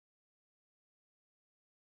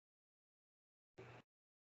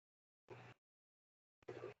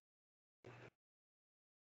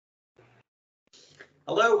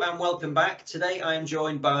Hello and welcome back. Today I am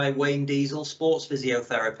joined by Wayne Diesel, sports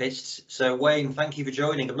physiotherapist. So Wayne, thank you for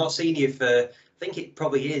joining. I've not seen you for, I think it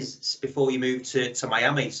probably is before you moved to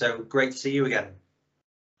Miami. So great to see you again.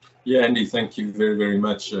 Yeah, Andy, thank you very, very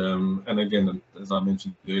much. And again, as I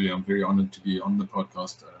mentioned earlier, I'm very honored to be on the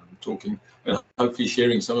podcast talking and hopefully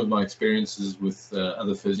sharing some of my experiences with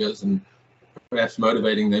other physios and perhaps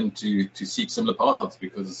motivating them to seek similar paths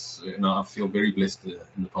because I feel very blessed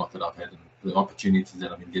in the path that I've had and the opportunities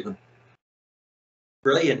that I've been given.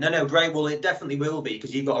 Brilliant. No, great. Well, it definitely will be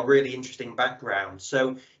because you've got a really interesting background.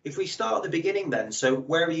 So if we start at the beginning then, so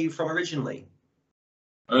where are you from originally?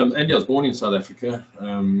 Andy, I was born in South Africa,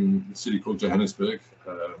 a city called Johannesburg.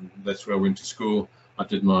 That's where I went to school. I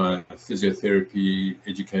did my physiotherapy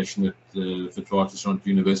education at the Witwatersrand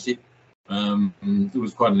University. It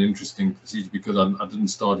was quite an interesting procedure because I didn't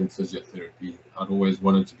start in physiotherapy. I'd always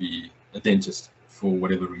wanted to be a dentist for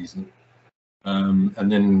whatever reason.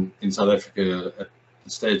 And then in South Africa, at the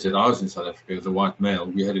stage that I was in South Africa as a white male,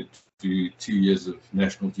 we had to do 2 years of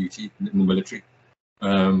national duty in the military.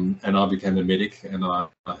 And I became a medic, and I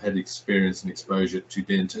had experience and exposure to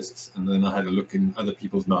dentists. And then I had a look in other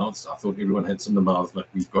people's mouths. I thought everyone had similar mouths like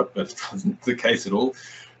we've got, but it wasn't the case at all.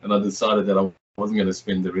 And I decided that I wasn't going to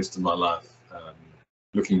spend the rest of my life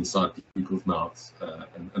looking inside people's mouths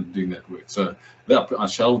and doing that work. So I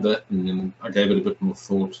shelved that, and then I gave it a bit more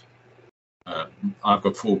thought. I've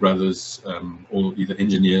got 4 brothers, all either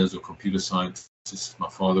engineers or computer scientists. My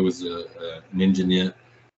father was an engineer.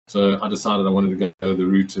 So I decided I wanted to go the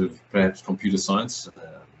route of perhaps computer science.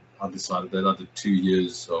 I decided that I did 2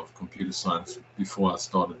 years of computer science before I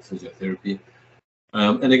started physiotherapy.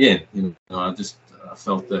 And again, I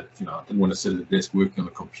felt that, I didn't want to sit at a desk working on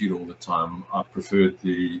a computer all the time. I preferred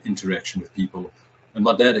the interaction with people. And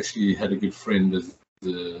my dad actually had a good friend as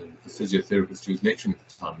the physiotherapist who was lecturing at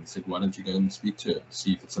the time. He said, why don't you go and speak to her,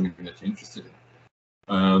 see if it's something that you're interested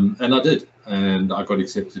in. And I did, and I got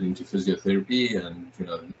accepted into physiotherapy, and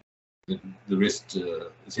the rest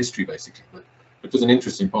is history basically. But it was an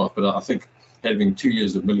interesting path. But I think having 2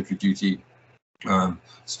 years of military duty,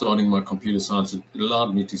 starting my computer science, it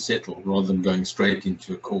allowed me to settle rather than going straight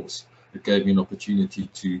into a course. It gave me an opportunity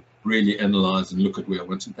to really analyze and look at where I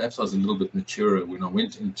went. And perhaps I was a little bit maturer when I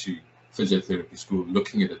went into physiotherapy school,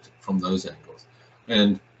 looking at it from those angles.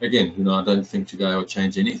 And again, I don't think today I would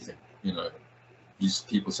change anything.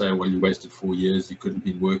 People say, well, you wasted 4 years, you could have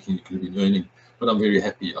been working, you could have been earning, but I'm very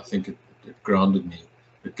happy. I think it grounded me.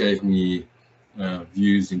 It gave me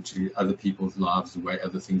views into other people's lives, the way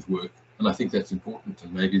other things work. And I think that's important.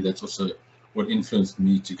 And maybe that's also what influenced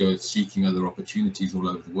me to go seeking other opportunities all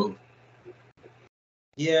over the world.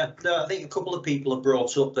 Yeah, no, I think a couple of people have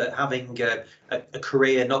brought up that having a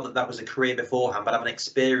career, not that was a career beforehand, but having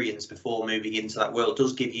experience before moving into that world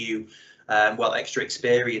does give you extra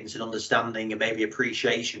experience and understanding and maybe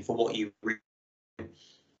appreciation for what you read.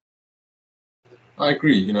 I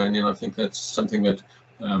agree, and I think that's something that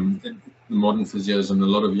the modern physios and a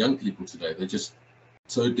lot of young people today, they're just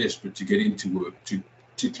so desperate to get into work,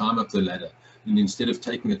 to climb up the ladder, and instead of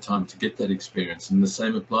taking the time to get that experience. And the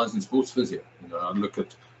same applies in sports physio. I look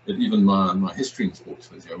at even my history in sports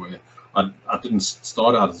physio, where I didn't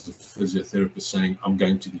start out as a physiotherapist saying I'm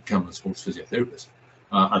going to become a sports physiotherapist.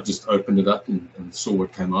 I just opened it up and saw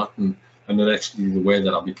what came out, and that actually the way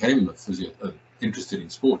that I became a physio, interested in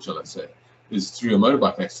sport, shall I say, is through a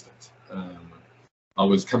motorbike accident. I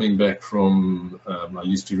was coming back from, I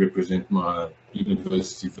used to represent my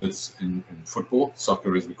university Wits in football,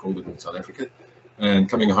 soccer as we called it in South Africa, and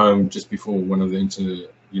coming home just before one of the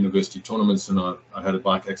inter-university tournaments, and I had a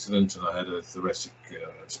bike accident and I had a thoracic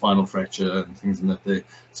spinal fracture and things in that day,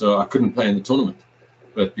 so I couldn't play in the tournament.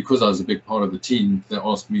 But because I was a big part of the team, they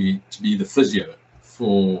asked me to be the physio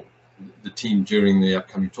for the team during the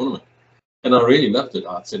upcoming tournament. And I really loved it.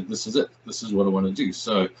 I said, this is it. This is what I want to do.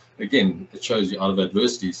 So again, it shows you out of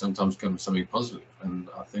adversity sometimes comes something positive. And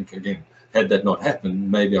I think, again, had that not happened,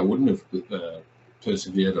 maybe I wouldn't have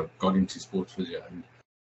persevered or got into sports physio. And,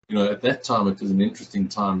 at that time, it was an interesting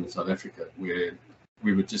time in South Africa where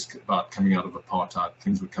we were just about coming out of apartheid.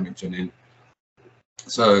 Things were coming to an end.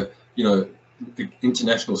 So, the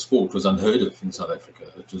international sport was unheard of in South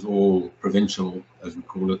Africa. It was all provincial, as we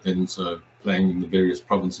call it then, so playing in the various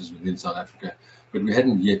provinces within South Africa. But we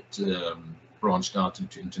hadn't yet branched out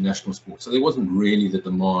into international sports. So there wasn't really the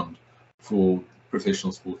demand for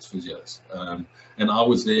professional sports physios. And I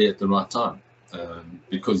was there at the right time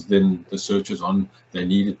because then the search was on, they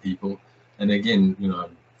needed people. And again,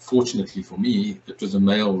 fortunately for me, it was a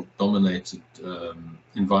male-dominated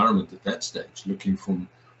environment at that stage, looking for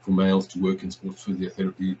males to work in sports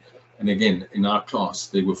physiotherapy. And again, in our class,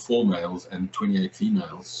 there were 4 males and 28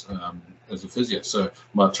 females as a physio. So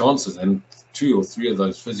my chances, and 2 or 3 of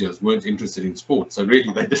those physios weren't interested in sport. So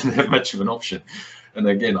really, they didn't have much of an option. And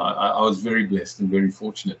again, I was very blessed and very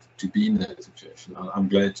fortunate to be in that situation. I'm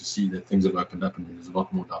glad to see that things have opened up and there's a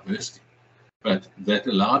lot more diversity. But that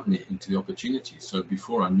allowed me into the opportunity. So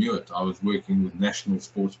before I knew it, I was working with national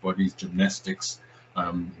sports bodies, gymnastics,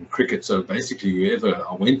 cricket. So basically, wherever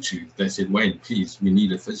I went to, they said, Wayne, please, we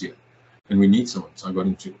need a physio and we need someone. So I got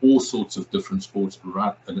into all sorts of different sports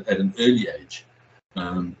right at an early age.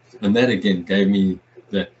 And that, again, gave me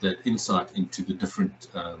that insight into the different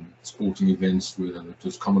sporting events, whether it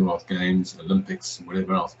was Commonwealth Games, Olympics, and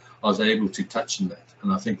whatever else. I was able to touch on that.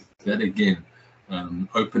 And I think that, again,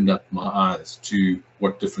 opened up my eyes to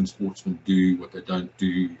what different sportsmen do, what they don't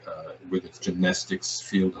do, whether it's gymnastics,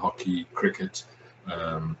 field hockey, cricket,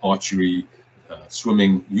 archery,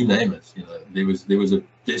 swimming, you name it. You know, there was a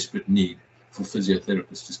desperate need for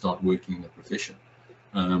physiotherapists to start working in the profession.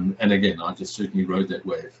 And again, I just certainly rode that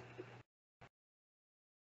wave.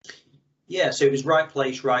 Yeah, so it was right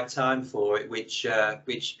place, right time for it, which yeah,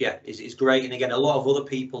 is great. And again, a lot of other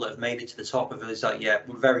people that have made it to the top of it is like, yeah,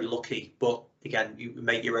 we're very lucky. But again, you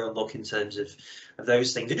make your own luck in terms of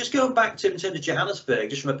those things. And just going back to in terms of Johannesburg,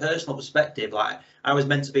 just from a personal perspective, like I was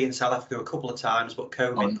meant to be in South Africa a couple of times, but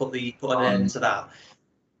COVID put an end to that.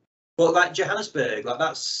 But like Johannesburg, like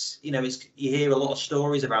that's, you know, you hear a lot of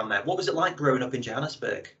stories around there. What was it like growing up in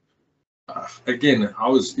Johannesburg? Again, I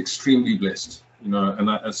was extremely blessed. You know,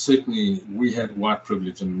 and certainly we had white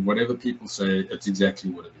privilege, and whatever people say, it's exactly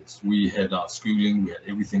what it is. We had our schooling, we had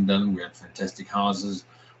everything done, we had fantastic houses,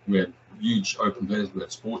 we had huge open places, we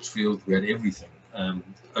had sports fields, we had everything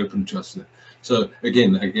open to us. So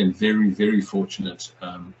again, very, very fortunate.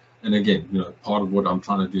 And again, you know, part of what I'm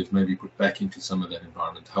trying to do is maybe put back into some of that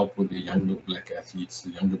environment, help with the younger black athletes, the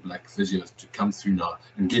younger black physios to come through now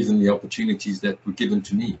and give them the opportunities that were given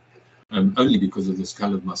to me, only because of this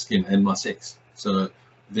color of my skin and my sex. So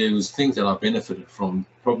there was things that I benefited from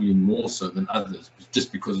probably more so than others,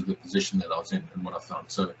 just because of the position that I was in and what I found.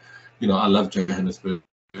 So, you know, I love Johannesburg.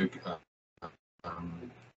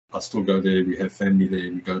 I still go there. We have family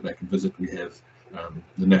there. We go back and visit. We have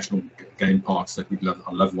the national game parks that we love.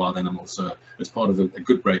 I love wild animals. So it's part of a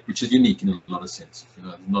good break, which is unique in a lot of senses. You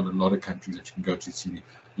know, there's not a lot of countries that you can go to see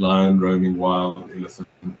lion roaming wild, elephant.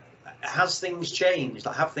 Has things changed?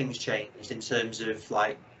 Like, have things changed in terms of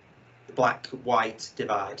like the black-white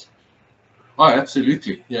divide? Oh,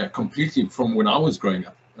 absolutely. Yeah, completely. From when I was growing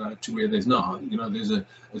up to where there's now, you know, there's a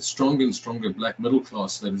stronger and stronger black middle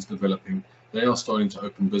class that is developing. They are starting to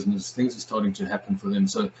open business. Things are starting to happen for them.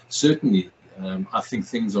 So certainly, I think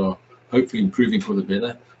things are hopefully improving for the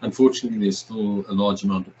better. Unfortunately, there's still a large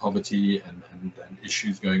amount of poverty and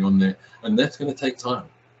issues going on there. And that's going to take time.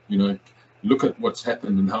 You know, look at what's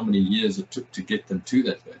happened and how many years it took to get them to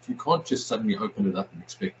that. You can't just suddenly open it up and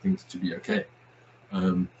expect things to be okay.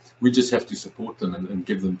 We just have to support them and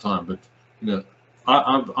give them time. But, you know,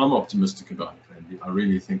 I'm optimistic about it, Andy. I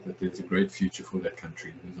really think that there's a great future for that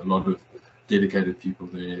country. There's a lot of dedicated people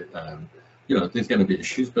there. You know, there's going to be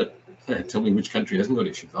issues, but hey, tell me which country hasn't got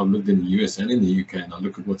issues. I've lived in the US and in the UK, and I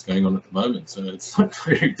look at what's going on at the moment. So it's not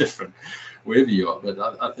very different wherever you are. But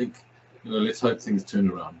I think, you know, let's hope things turn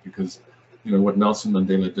around, because, you know, what Nelson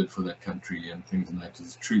Mandela did for that country and things like that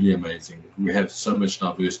is truly amazing. We have so much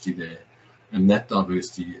diversity there, and that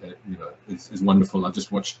diversity, you know, is wonderful. I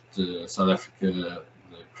just watched South Africa, the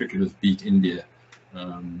cricketers beat India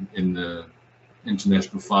in the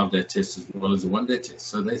international 5-day test as well as a 1-day test.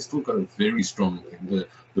 So they still got a very strong thing.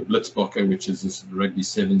 The Blitzbokke, which is this rugby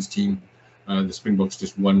sevens team, the Springboks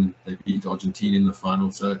just won. They beat Argentina in the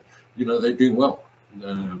final. So, you know, they're doing well.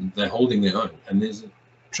 They're holding their own, and there's a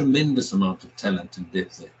tremendous amount of talent and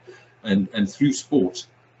depth there. And through sport,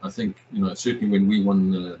 I think, you know, certainly when we won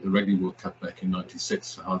the Rugby World Cup back in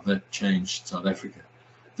 '96, how that changed South Africa.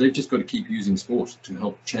 They've just got to keep using sport to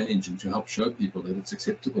help change and to help show people that it's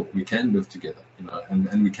acceptable. We can live together, you know,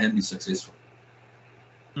 and we can be successful.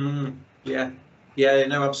 Yeah. Yeah,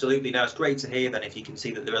 no, absolutely. Now, it's great to hear then if you can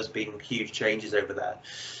see that there has been huge changes over there.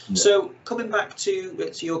 Yeah. So coming back to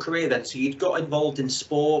your career then, so you'd got involved in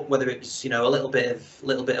sport, whether it's, you know, a little bit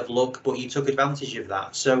of luck, but you took advantage of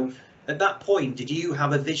that. So at that point, did you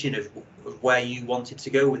have a vision of where you wanted to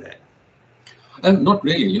go with it? Not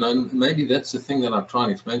really, you know, and maybe that's the thing that I try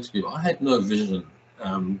and explain to people. I had no vision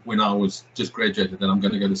when I was just graduated that I'm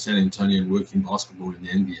going to go to San Antonio and work in basketball in the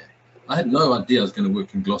NBA. I had no idea I was going to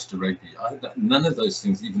work in Gloucester Rugby. None of those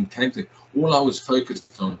things even came to. All I was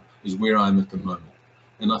focused on is where I am at the moment.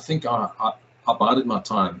 And I think I I bided my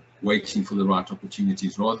time waiting for the right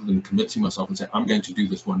opportunities rather than committing myself and say, I'm going to do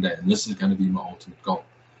this one day and this is going to be my ultimate goal.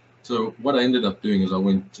 So what I ended up doing is I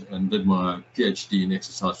went and did my PhD in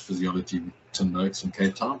exercise physiology with Tim Noakes in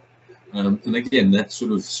Cape Town. And again, that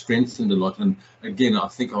sort of strengthened a lot. And again, I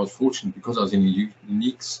think I was fortunate because I was in a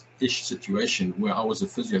unique-ish situation where I was a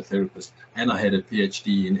physiotherapist and I had a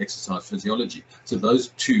PhD in exercise physiology. So those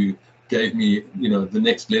two gave me, the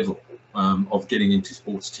next level of getting into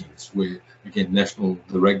sports teams where, again,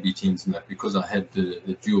 the rugby teams and that, because I had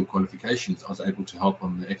the dual qualifications, I was able to help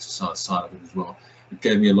on the exercise side of it as well. It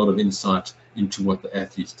gave me a lot of insight into what the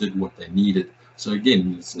athletes did, what they needed. So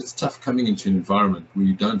again, it's tough coming into an environment where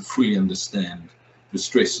you don't fully understand the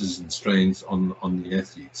stresses and strains on the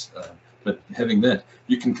athletes. But having that,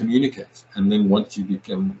 you can communicate. And then once you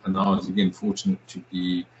become, and I was again fortunate to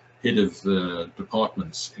be head of the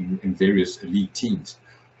departments in various elite teams,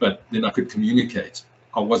 but then I could communicate.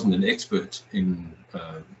 I wasn't an expert in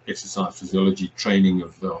exercise physiology training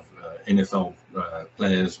of NFL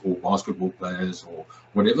players or basketball players or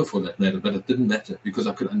whatever for that matter, but it didn't matter because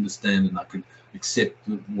I could understand and I could accept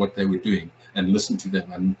what they were doing and listen to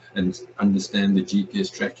them and understand the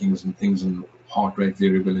GPS trackings and things and heart rate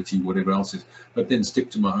variability, whatever else is, but then stick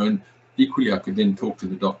to my own. Equally, I could then talk to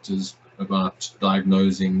the doctors about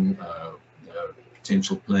diagnosing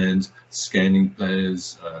potential plans, scanning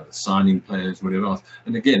players, signing players, whatever else.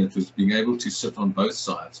 And again, it was being able to sit on both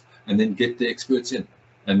sides and then get the experts in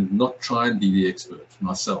and not try and be the expert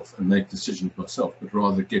myself and make decisions myself, but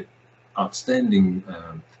rather get outstanding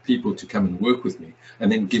people to come and work with me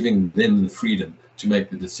and then giving them the freedom to make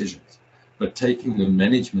the decisions, but taking the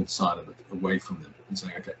management side of it away from them and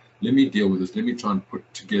saying, okay, let me deal with this. Let me try and put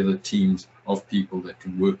together teams of people that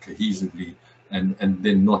can work cohesively and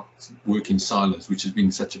then not work in silos, which has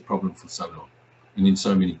been such a problem for so long and in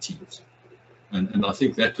so many teams. And I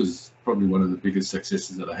think that was probably one of the biggest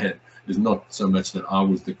successes that I had, is not so much that I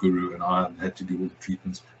was the guru and I had to do all the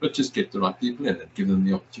treatments, but just get the right people in and give them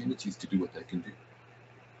the opportunities to do what they can do.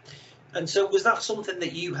 And so was that something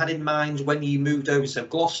that you had in mind when you moved over? So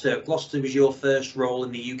Gloucester was your first role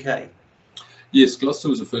in the UK? Yes, Gloucester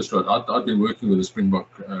was the first role. I'd been working with the Springbok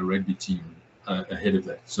rugby team ahead of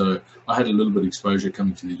that. So I had a little bit of exposure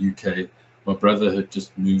coming to the UK. My brother had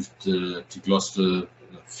just moved to Gloucester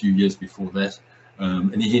a few years before that.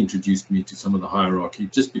 And he introduced me to some of the hierarchy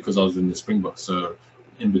just because I was in the Springbok. So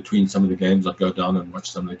in between some of the games, I'd go down and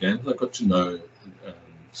watch some of the games. I got to know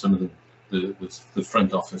some of the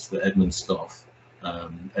front office, the admin staff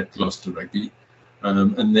at Gloucester Rugby.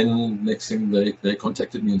 And then next thing they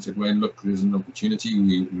contacted me and said, Wayne, look, there's an opportunity.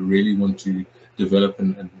 We really want to develop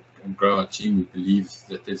and grow our team. We believe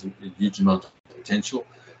that there's a huge amount of potential.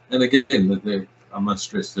 And again, I must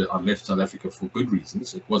stress that I left South Africa for good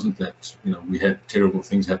reasons. It wasn't that, we had terrible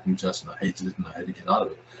things happening to us and I hated it and I had to get out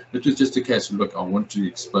of it. It was just a case of, look, I want to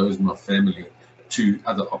expose my family to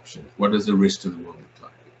other options. What does the rest of the world look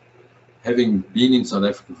like? Having been in South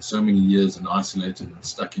Africa for so many years and isolated and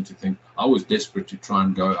stuck into things, I was desperate to try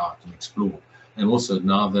and go out and explore. And also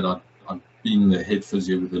now that I've been the head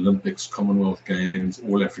physio with the Olympics, Commonwealth Games,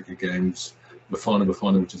 All Africa Games,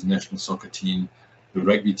 Bafana, which is a national soccer team, the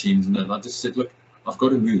rugby teams, and I just said, look, I've got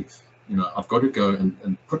to move. I've got to go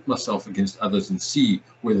and put myself against others and see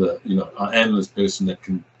whether, I am this person that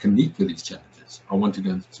can meet with these challenges. I want to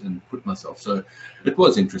go and put myself. So it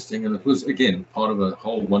was interesting. And it was, again, part of a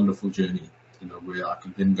whole wonderful journey, where I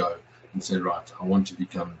could then go and say, right, I want to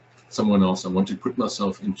become someone else. I want to put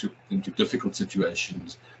myself into difficult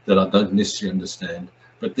situations that I don't necessarily understand.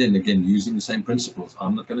 But then again, using the same principles,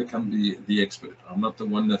 I'm not going to come the expert. I'm not the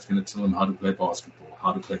one that's going to tell them how to play basketball,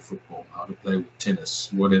 how to play football, how to play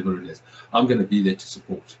tennis, whatever it is. I'm going to be there to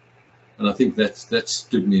support. And I think that's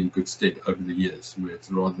stood me in good stead over the years, where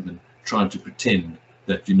it's rather than trying to pretend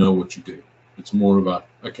that you know what you do. It's more about,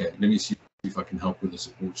 okay, let me see if I can help with the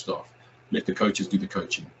support staff. Let the coaches do the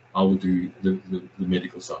coaching. I will do the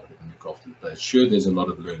medical side of it and look after the players. Sure, there's a lot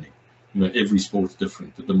of learning. Every sport's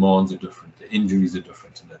different. The demands are different. The injuries are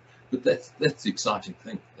different. But that's the exciting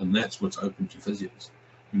thing. And that's what's open to physios,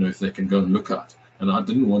 if they can go and look at. And I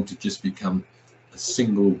didn't want to just become a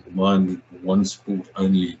single-minded, one sport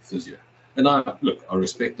only physio. And I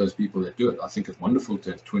respect those people that do it. I think it's wonderful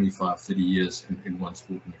to have 25, 30 years in one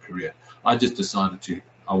sport in a career. I just decided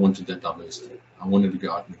I wanted that diversity. I wanted to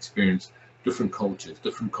go out and experience different cultures,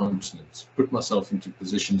 different continents, put myself into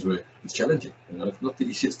positions where it's challenging. It's not the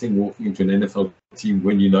easiest thing walking into an NFL team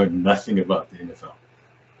when you know nothing about the NFL.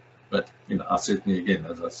 But, I certainly, again,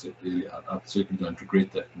 as I said earlier, I certainly don't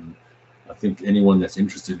regret that. And I think anyone that's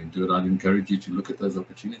interested in doing it, I'd encourage you to look at those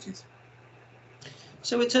opportunities.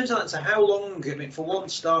 So in terms of that, so how long, I mean, for one,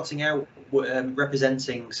 starting out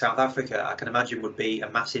representing South Africa, I can imagine would be a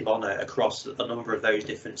massive honour across a number of those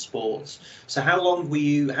different sports. So how long were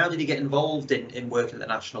you, how did you get involved in working at the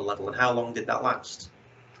national level, and how long did that last?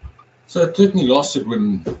 So it certainly lasted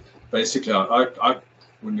when, basically,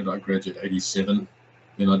 when did I graduate? 87.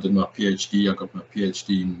 Then I did my PhD. I got my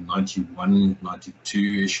PhD in 91,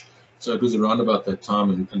 92-ish. So it was around about that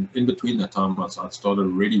time, and in between that time, I started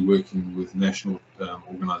already working with national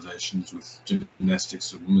organizations, with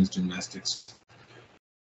gymnastics, women's gymnastics.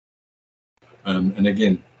 And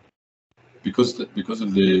again, because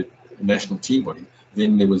of the national team body,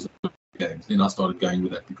 then there was games. Then I started going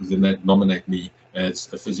with that, because then they'd nominate me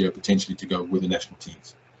as a physio potentially to go with the national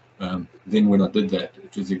teams. Then when I did that,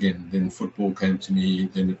 it was again, then football came to me,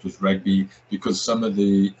 then it was rugby, because some of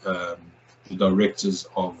the directors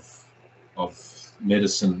of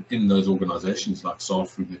medicine in those organizations, like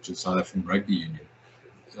SARFU, which is South African Rugby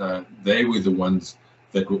Union, they were the ones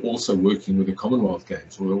that were also working with the Commonwealth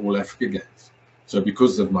Games or the All Africa Games. So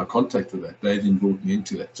because of my contact with that, they then brought me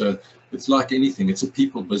into that. So it's like anything, it's a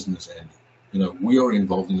people business, Andy. You know, we are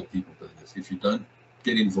involved in the people business. If you don't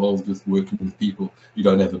get involved with working with people, you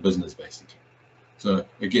don't have a business, basically. So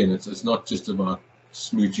again, it's not just about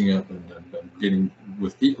smooching up and getting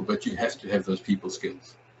with people, but you have to have those people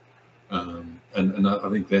skills. And I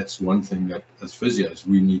think that's one thing that as physios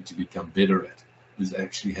we need to become better at, is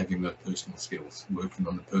actually having those personal skills, working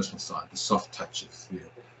on the personal side, the soft touches,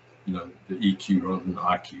 the EQ rather than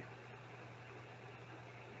IQ.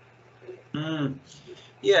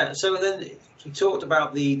 Yeah, so then you talked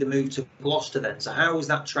about the move to Gloucester then. So how was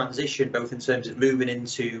that transition, both in terms of moving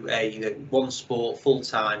into a one sport full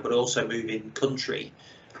time, but also moving country?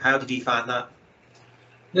 How did you find that?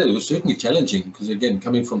 Yeah, it was certainly challenging, because again,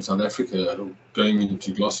 coming from South Africa, going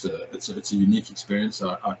into Gloucester, it's a unique experience.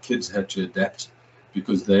 Our kids had to adapt,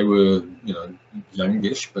 because they were,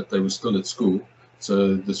 youngish, but they were still at school.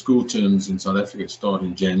 So the school terms in South Africa start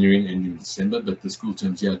in January and end in December, but the school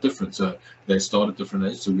terms here are different. So they start at different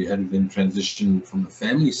ages. So we had to then transition from the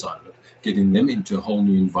family side of it, getting them into a whole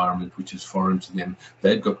new environment, which is foreign to them.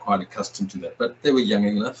 They'd got quite accustomed to that, but they were young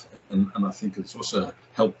enough. And I think it's also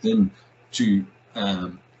helped them to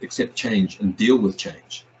accept change and deal with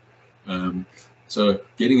change. So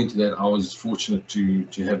getting into that, I was fortunate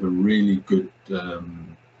to have a really good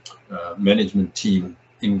management team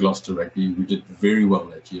in Gloucester Rugby. We did very well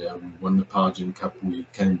that year. We won the Power Gym Cup. We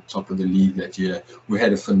came top of the league that year. We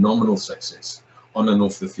had a phenomenal success on and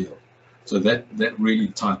off the field. So that really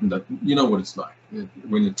tightened up. You know what it's like.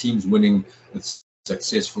 When the team's winning, it's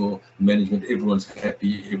successful, management, everyone's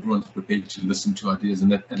happy, everyone's prepared to listen to ideas,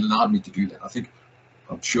 and that allowed me to do that.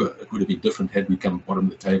 I'm sure it would have been different had we come bottom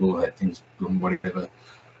of the table, had things gone whatever.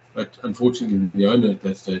 But unfortunately, the owner at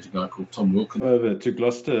that stage, a guy called Tom Wilkins, over to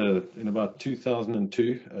Gloucester in about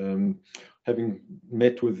 2002, having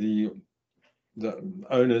met with the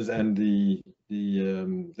owners and the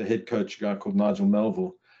head coach, a guy called Nigel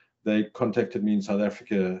Melville. They contacted me in South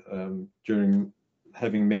Africa during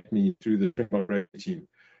having met me through the Springbok Rugby team,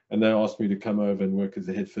 and they asked me to come over and work as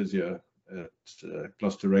the head physio at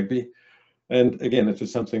Gloucester Rugby. And again, it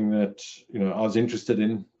was something that I was interested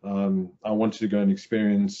in. I wanted to go and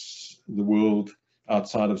experience the world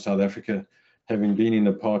outside of South Africa, having been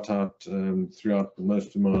in apartheid throughout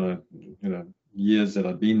most of my years that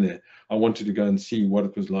I'd been there. I wanted to go and see what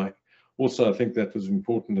it was like. Also, I think that was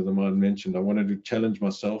important, as I might have mentioned. I wanted to challenge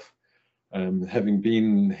myself, having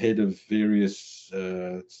been head of various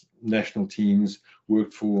national teams,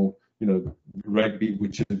 worked for rugby,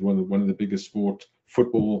 which is one of the biggest sport.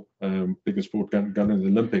 Football, biggest sport going to the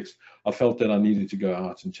Olympics. I felt that I needed to go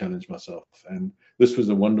out and challenge myself, and this was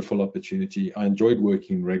a wonderful opportunity. I enjoyed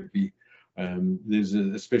working in rugby. There's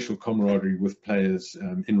a special camaraderie with players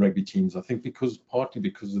in rugby teams. I think partly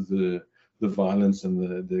because of the violence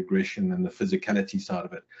and the aggression and the physicality side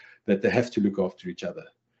of it, that they have to look after each other.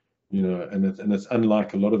 And it's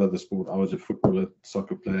unlike a lot of other sport. I was a footballer,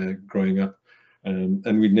 soccer player growing up.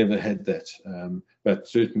 And we'd never had that, but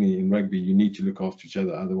certainly in rugby you need to look after each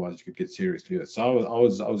other, otherwise you could get seriously hurt. So I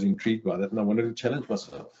was intrigued by that, and I wanted to challenge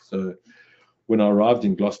myself. So when I arrived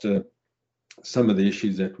in Gloucester, some of the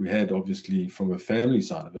issues that we had, obviously from a family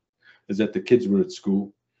side of it, is that the kids were at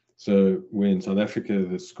school. So when South Africa,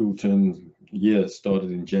 the school term year started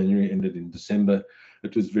in January, ended in December.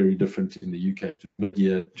 It was very different in the UK,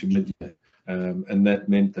 mid-year to mid-year. And that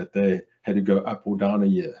meant that they had to go up or down a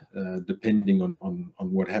year, depending on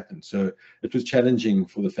what happened. So it was challenging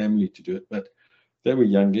for the family to do it, but they were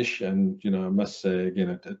youngish, and I must say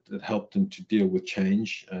again, it helped them to deal with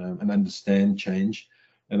change and understand change.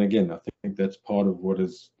 And again, I think think that's part of what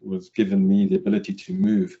was given me the ability to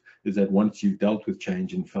move, is that once you've dealt with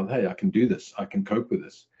change and felt, hey, I can do this, I can cope with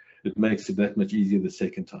this, it makes it that much easier the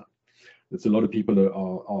second time. There's a lot of people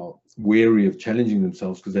are wary of challenging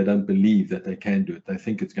themselves because they don't believe that they can do it. They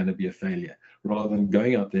think it's going to be a failure, rather than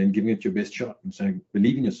going out there and giving it your best shot and saying,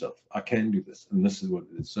 believe in yourself, I can do this, and this is what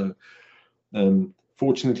it is. So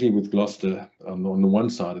fortunately with Gloucester, on the one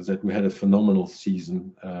side, is that we had a phenomenal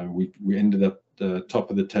season. We ended up the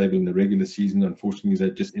top of the table in the regular season. Unfortunately,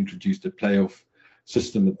 they just introduced a playoff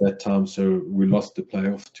system at that time, so we lost the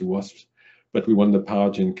playoff to Wasps. But we won the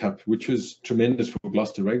Powergen Cup, which was tremendous for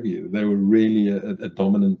Gloucester Rugby. They were really a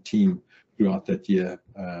dominant team throughout that year.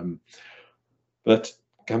 But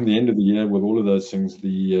come the end of the year, with all of those things,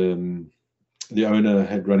 the owner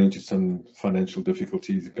had run into some financial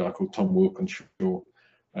difficulties, a guy called Tom Wilkinshaw.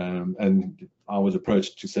 And I was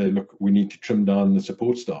approached to say, look, we need to trim down the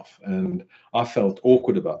support staff. And I felt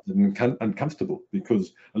awkward about it and uncomfortable,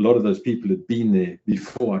 because a lot of those people had been there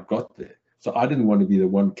before I got there. So I didn't want to be the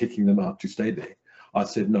one kicking them out to stay there. I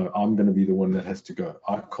said, no, I'm going to be the one that has to go.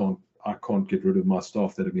 I can't get rid of my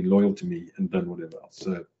staff that have been loyal to me and done whatever else.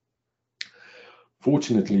 So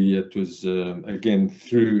fortunately, it was, again,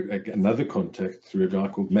 through another contact, through a guy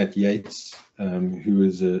called Matt Yates, who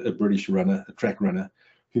is a British runner, a track runner,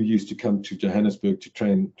 who used to come to Johannesburg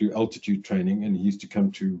to do altitude training. And he used to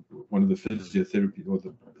come to one of the physiotherapy, or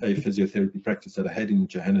a physiotherapy practice that I had in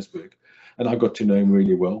Johannesburg. And I got to know him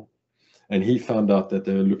really well. And he found out that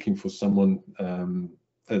they were looking for someone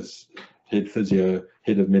as head physio,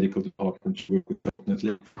 head of medical department to work with.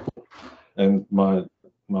 And my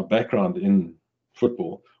background in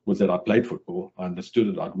football was that I played football. I understood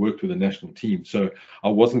it. I'd worked with a national team. So I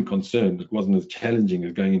wasn't concerned. It wasn't as challenging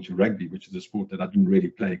as going into rugby, which is a sport that I didn't really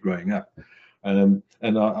play growing up. And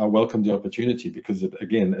I welcomed the opportunity, because it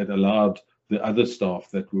allowed the other staff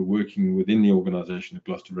that were working within the organization at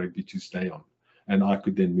Gloucester Rugby to stay on. And I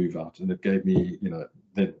could then move out, and it gave me,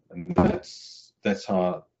 and that's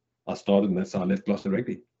how I started, and that's how I left Gloucester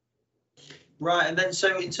Rugby. Right, and then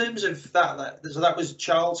so in terms of that was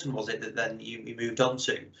Charlton, was it, that then you moved on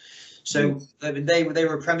to? So yes. they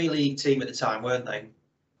were a Premier League team at the time, weren't they?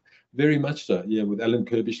 Very much so, yeah. With Alan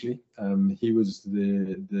Kirbishley, he was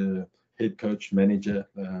the head coach manager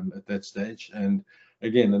at that stage, and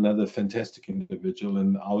again another fantastic individual.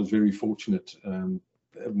 And I was very fortunate.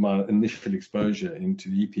 My initial exposure into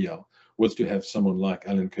the EPL was to have someone like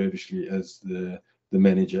Alan Kirbishley as the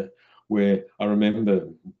manager, where I remember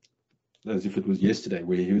as if it was yesterday,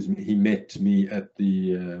 where he met me at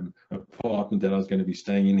the apartment that I was going to be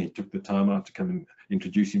staying in. He took the time out to come and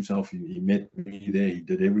introduce himself. He met me there. He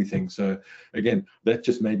did everything. So again, that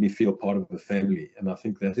just made me feel part of the family. And I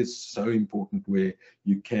think that is so important, where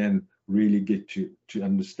you can really get to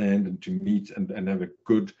understand and to meet and have a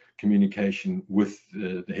good communication with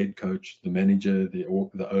the head coach, the manager, the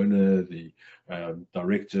owner, the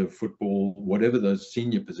director of football, whatever those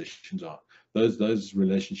senior positions are. Those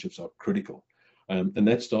relationships are critical. And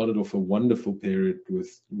that started off a wonderful period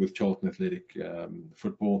with Charlton Athletic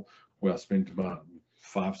football, where I spent about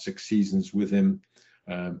 5-6 seasons with him.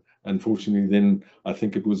 Unfortunately, then I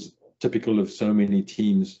think it was typical of so many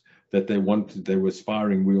teams that they were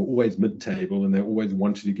aspiring. We were always mid-table, and they always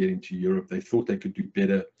wanted to get into Europe. They thought they could do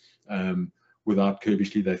better without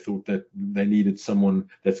Kirbishley. They thought that they needed someone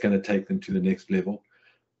that's going to take them to the next level.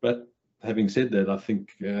 But having said that, I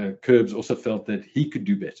think Kirbs also felt that he could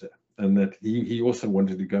do better, and that he also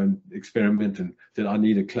wanted to go and experiment, and said, I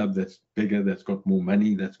need a club that's bigger, that's got more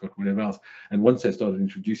money, that's got whatever else. And once they started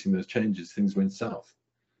introducing those changes, things went south.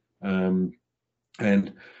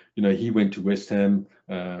 And he went to West Ham.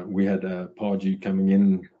 We had Pardew coming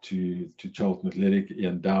in to Charlton Athletic,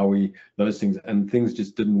 Ian Dowie, those things, and things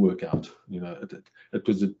just didn't work out. It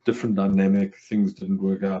was a different dynamic. Things didn't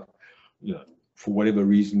work out. For whatever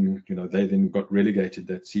reason, they then got relegated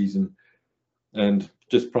that season. And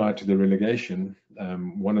just prior to the relegation,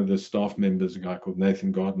 one of the staff members, a guy called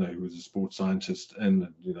Nathan Gardner, who was a sports scientist and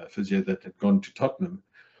physio that had gone to Tottenham,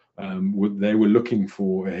 they were looking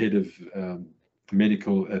for a head of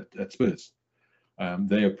medical at Spurs.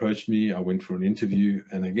 They approached me. I went for an interview,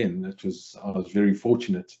 and again, I was very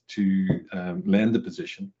fortunate to land the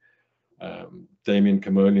position. Damien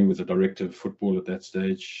Kamoli was a director of football at that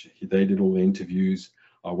stage. They did all the interviews.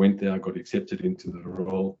 I went there. I got accepted into the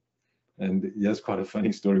role. And here's quite a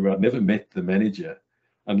funny story where I'd never met the manager,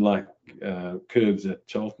 unlike Kirbs at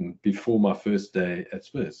Charlton, before my first day at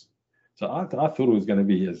Spurs. So I thought it was going to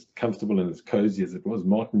be as comfortable and as cozy as it was.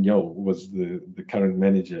 Martin Jol was the current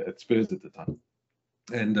manager at Spurs at the time.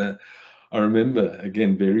 And I remember,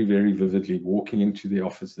 again, very, very vividly walking into the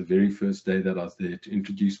office the very first day that I was there to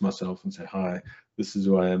introduce myself and say, hi, this is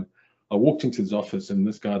who I am. I walked into his office and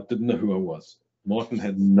this guy didn't know who I was. Martin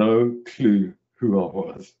had no clue who I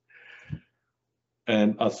was.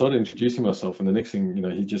 And I started introducing myself, and the next thing,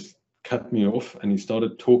 he just cut me off and he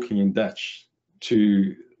started talking in Dutch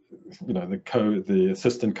to, the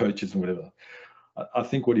assistant coaches and whatever. I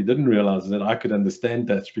think what he didn't realize is that I could understand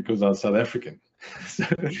Dutch because I was South African. So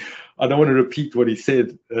I don't want to repeat what he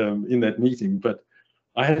said in that meeting, but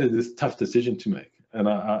I had this tough decision to make. And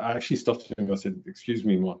I actually stopped him. I said, excuse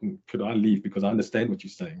me, Martin, could I leave? Because I understand what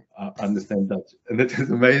you're saying. I understand Dutch. And it was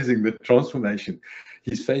amazing, the transformation.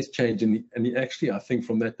 His face changed. And he actually, I think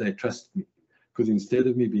from that day, trusted me. Because instead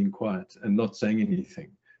of me being quiet and not saying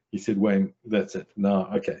anything, he said, Wayne, that's it. Now,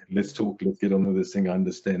 okay, let's talk. Let's get on with this thing. I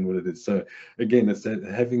understand what it is. So again, it's that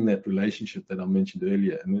having that relationship that I mentioned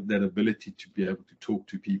earlier, and that ability to be able to talk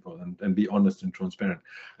to people and be honest and transparent.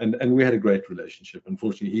 And we had a great relationship.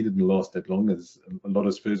 Unfortunately, he didn't last that long, as a lot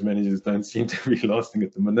of Spurs managers don't seem to be lasting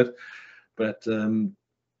at the minute. But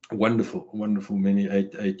wonderful, many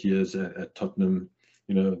eight years at Tottenham.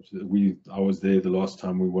 I was there the last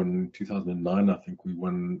time we won in 2009. I think we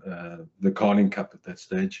won the Carling Cup at that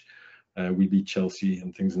stage. We beat Chelsea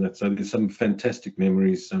and things like that. So there's some fantastic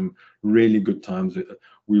memories, some really good times.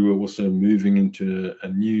 We were also moving into a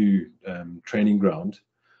new training ground.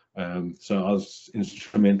 So I was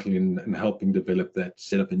instrumental in helping develop that,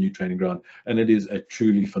 set up a new training ground. And it is a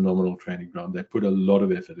truly phenomenal training ground. They put a lot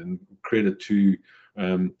of effort, and credit to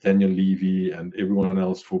Daniel Levy and everyone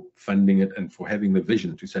else for funding it and for having the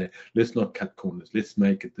vision to say, let's not cut corners, let's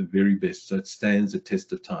make it the very best so it stands the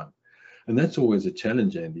test of time. And that's always a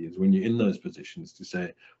challenge, Andy, is when you're in those positions to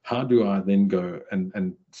say, how do I then go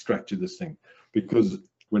and structure this thing? Because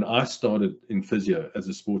when I started in physio as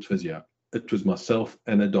a sports physio, it was myself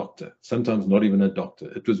and a doctor, sometimes not even a doctor,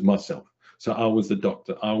 it was myself. So I was the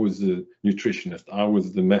doctor, I was the nutritionist, I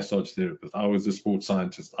was the massage therapist, I was the sports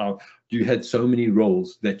scientist. You had so many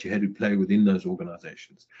roles that you had to play within those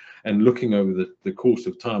organizations. And looking over the course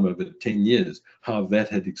of time, over 10 years, how that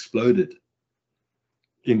had exploded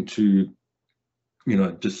into,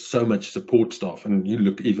 just so much support staff. And you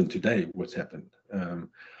look even today, what's happened.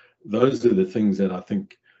 Those are the things that I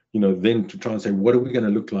think, then to try and say, what are we going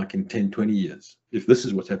to look like in 10, 20 years? If this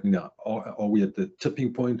is what's happening now, are we at the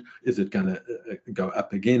tipping point? Is it going to go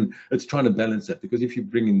up again? It's trying to balance that, because if you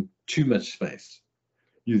bring in too much space,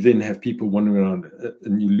 you then have people wandering around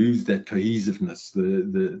and you lose that cohesiveness,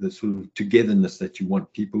 the sort of togetherness that you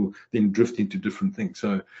want. People then drift into different things.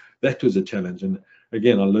 So that was a challenge. And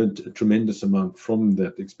again, I learned a tremendous amount from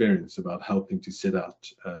that experience about helping to set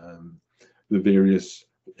out the various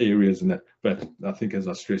areas and that. But I think, as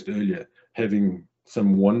I stressed earlier, having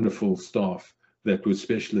some wonderful staff that were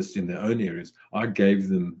specialists in their own areas, I gave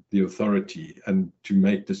them the authority and to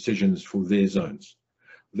make decisions for their zones.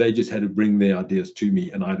 They just had to bring their ideas to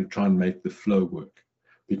me, and I had to try and make the flow work.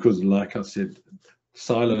 Because, like I said,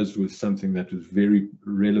 silos was something that was very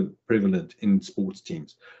prevalent in sports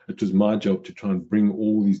teams. It was my job to try and bring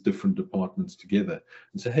all these different departments together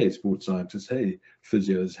and say, hey, sports scientists, hey,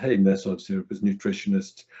 physios, hey, massage therapists,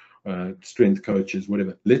 nutritionists, strength coaches,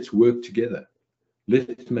 whatever. Let's work together.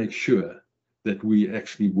 Let's make sure that we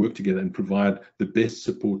actually work together and provide the best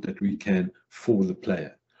support that we can for the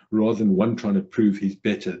player, rather than one trying to prove he's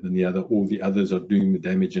better than the other, or the others are doing the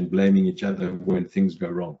damage and blaming each other when things go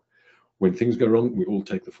wrong. When things go wrong, we all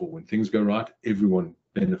take the fall. When things go right, everyone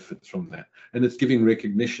benefits from that. And it's giving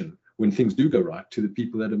recognition when things do go right to the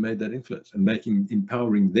people that have made that influence, and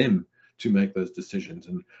empowering them to make those decisions.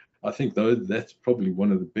 And I think that's probably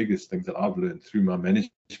one of the biggest things that I've learned through my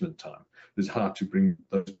management time, is how to bring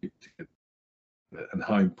those people together, and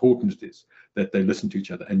how important it is that they listen to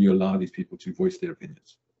each other and you allow these people to voice their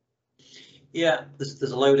opinions. Yeah, there's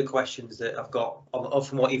a load of questions that I've got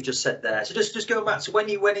from what you've just said there. So just going back to when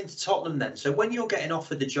you went into Tottenham then. So when you're getting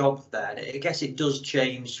offered the job there, I guess it does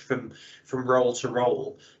change from role to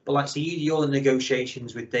role. But like, so you're in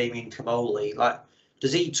negotiations with Damien Comolli. Like,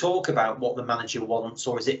 does he talk about what the manager wants,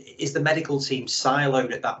 or is the medical team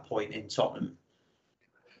siloed at that point in Tottenham?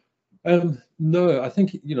 No, I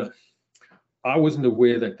think, I wasn't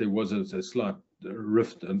aware that there was a slight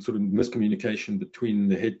rift and sort of miscommunication between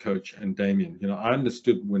the head coach and Damien. I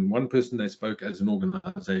understood when one person they spoke as an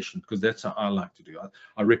organization, because that's how I like to do.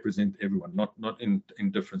 I represent everyone, not in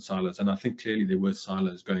different silos. And I think clearly there were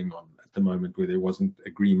silos going on at the moment where there wasn't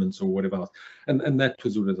agreements or whatever else. And that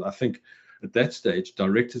was what it is. I think at that stage,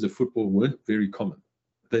 directors of football weren't very common.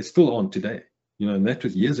 They still aren't today, and that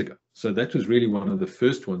was years ago. So that was really one of the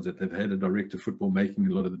first ones that they've had a director of football making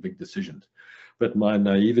a lot of the big decisions. But my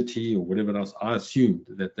naivety or whatever else, I assumed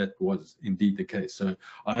that that was indeed the case. So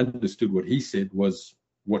I understood what he said was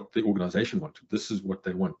what the organization wanted. This is what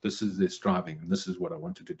they want. This is their striving, and this is what I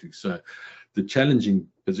wanted to do. So the challenging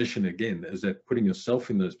position again is that putting yourself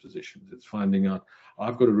in those positions. It's finding out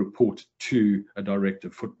I've got to report to a director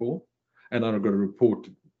of football, and I've got to report,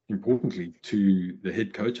 importantly, to the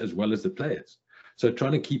head coach as well as the players. So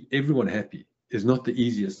trying to keep everyone happy is not the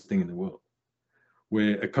easiest thing in the world.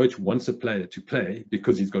 Where a coach wants a player to play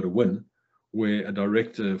because he's got to win, where a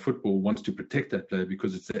director of football wants to protect that player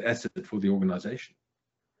because it's an asset for the organization.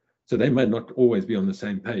 So they may not always be on the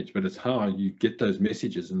same page, but it's how you get those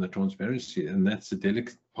messages and the transparency, and that's the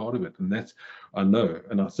delicate part of it. And that's, I know,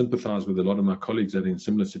 and I sympathize with a lot of my colleagues that are in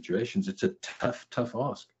similar situations. It's a tough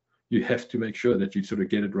ask. You have to make sure that you sort of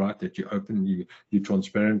get it right, that you're open, you're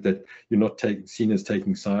transparent, that you're not seen as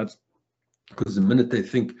taking sides. Because the minute they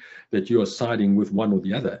think that you are siding with one or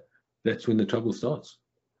the other, that's when the trouble starts.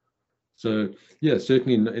 So yeah,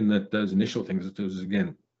 certainly in those initial things, it was,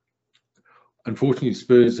 again, unfortunately,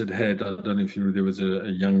 Spurs had, I don't know if you know, there was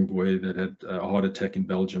a young boy that had a heart attack in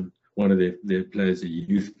Belgium. One of their players, the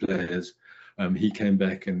youth players, he came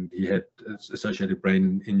back and he had associated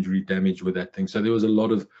brain injury damage with that thing. So there was a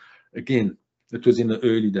lot of, again, it was in the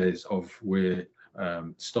early days of where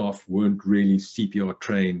staff weren't really CPR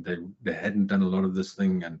trained. They hadn't done a lot of this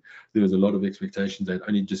thing, and there was a lot of expectations. They'd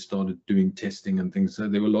only just started doing testing and things. So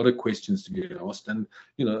there were a lot of questions to be asked, and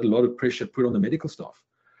a lot of pressure put on the medical staff.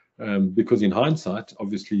 Because in hindsight,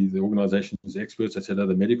 obviously the organization's experts, I said, the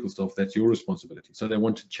medical staff, that's your responsibility. So they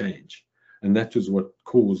want to change. And that was what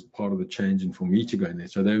caused part of the change and for me to go in there.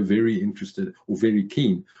 So they were very interested or very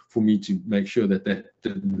keen for me to make sure that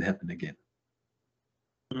didn't happen again.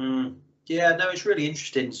 Yeah, no, it's really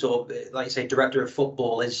interesting. So, like you say, director of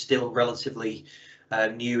football is still relatively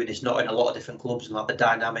new, and it's not in a lot of different clubs, and like the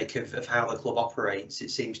dynamic of how the club operates,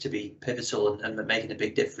 it seems to be pivotal and making a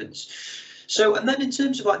big difference. So, and then in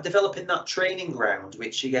terms of like developing that training ground,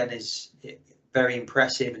 which again is very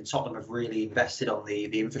impressive, and Tottenham have really invested on the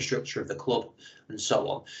infrastructure of the club and so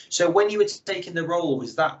on. So when you were taking the role,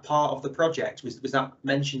 was that part of the project? Was that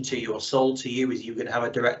mentioned to you or sold to you as you were going to have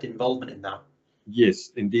a direct involvement in that? Yes,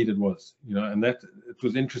 indeed it was. And that it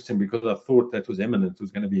was interesting because I thought that was imminent. It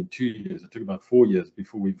was going to be in 2 years. It took about 5 years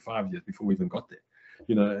before we even got there.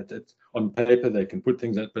 It's on paper they can put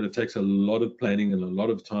things out, but it takes a lot of planning and a lot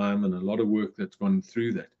of time and a lot of work that's gone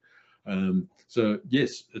through that. So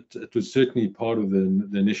yes, it was certainly part of the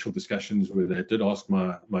initial discussions where they did ask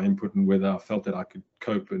my input and whether I felt that I could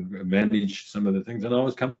cope and manage some of the things, and I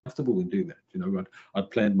was comfortable in doing that. I'd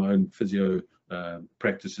planned my own physio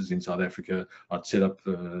practices in South Africa. I'd set up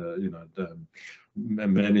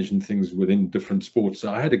managing things within different sports.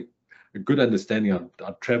 So I had a good understanding.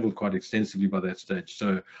 I'd traveled quite extensively by that stage,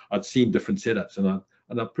 so I'd seen different setups,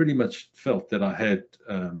 and I pretty much felt that I had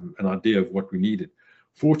an idea of what we needed.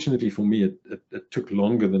 Fortunately for me, it took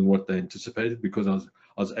longer than what they anticipated, because I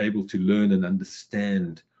was able to learn and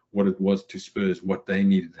understand what it was to Spurs, what they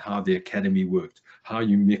needed, how the academy worked, how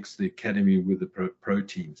you mix the academy with the pro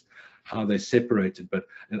teams, how they separated, but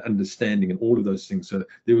an understanding and all of those things. So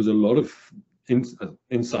there was a lot of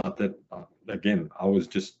insight that, again, I was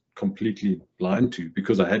just completely blind to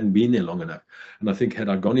because I hadn't been there long enough. And I think had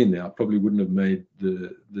I gone in there, I probably wouldn't have made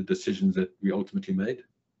the decisions that we ultimately made.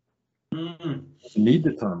 You need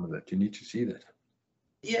the time with that. You need to see that.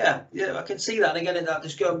 Yeah, I can see that. And again,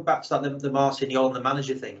 just going back to that, the Martin Jol, the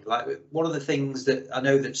manager thing, like one of the things that I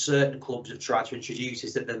know that certain clubs have tried to introduce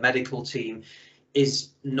is that the medical team is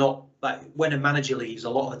not, like, when a manager leaves, a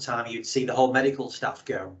lot of the time you'd see the whole medical staff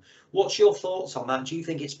go. What's your thoughts on that? Do you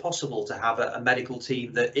think it's possible to have a medical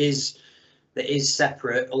team that is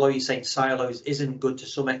separate, although you're saying silos isn't good to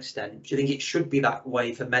some extent? Do you think it should be that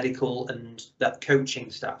way for medical and that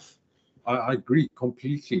coaching staff? I agree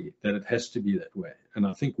completely that it has to be that way. And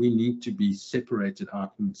I think we need to be separated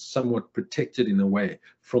out and somewhat protected in a way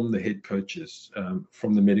from the head coaches,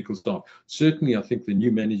 from the medical staff. Certainly, I think the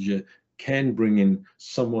new manager can bring in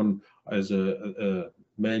someone as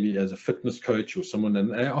maybe as a fitness coach or someone,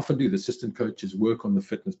 and they often do, the assistant coaches work on the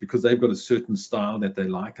fitness because they've got a certain style that they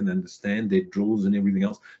like and understand their drills and everything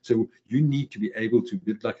else. So you need to be able to,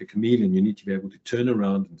 be like a chameleon, you need to be able to turn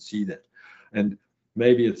around and see that. And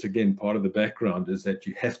maybe it's, again, part of the background is that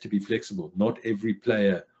you have to be flexible. Not every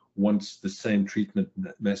player wants the same treatment,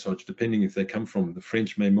 massage, depending if they come from. The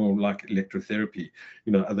French may more like electrotherapy,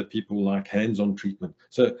 other people like hands-on treatment.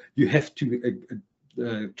 So you have to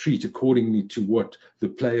treat accordingly to what the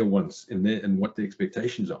player wants and what the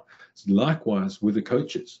expectations are. It's likewise with the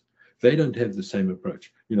coaches. They don't have the same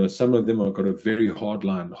approach. You know, some of them have got a very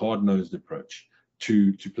hard-nosed approach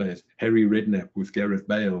to players. Harry Redknapp with Gareth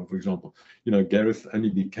Bale, for example. You know, Gareth only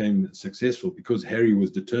became successful because Harry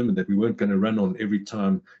was determined that we weren't going to run on every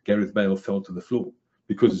time Gareth Bale fell to the floor,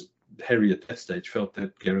 because Harry at that stage felt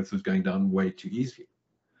that Gareth was going down way too easily.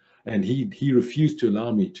 And he refused to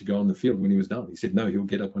allow me to go on the field when he was down. He said, no, he'll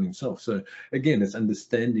get up on himself. So again, it's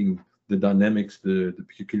understanding the dynamics, the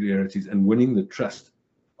peculiarities, and winning the trust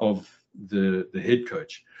of the head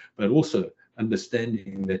coach, but also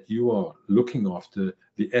understanding that you are looking after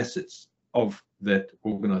the assets of that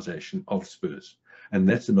organization, of Spurs. And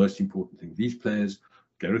that's the most important thing. These players,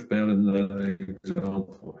 Gareth Bale, another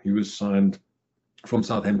example, he was signed from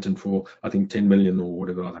Southampton for, I think, 10 million or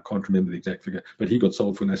whatever. I can't remember the exact figure, but he got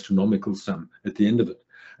sold for an astronomical sum at the end of it.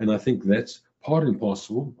 And I think that's part and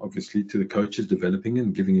parcel, obviously, to the coaches developing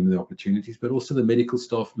and giving him the opportunities, but also the medical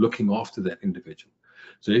staff looking after that individual.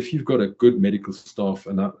 So if you've got a good medical staff,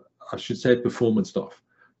 and I should say performance staff,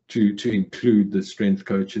 to include the strength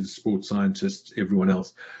coaches, sports scientists, everyone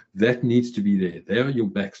else, that needs to be there. They are your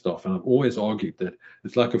back staff. And I've always argued that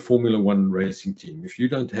it's like a Formula One racing team. If you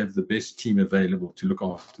don't have the best team available to look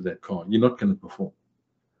after that car, you're not going to perform.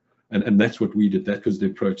 And that's what we did. That was the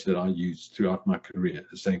approach that I used throughout my career,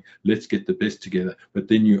 saying, let's get the best together. But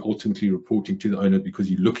then you're ultimately reporting to the owner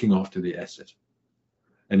because you're looking after the asset.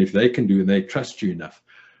 And if they can do and they trust you enough,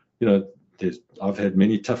 you know, I've had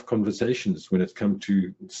many tough conversations when it's come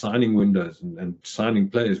to signing windows and signing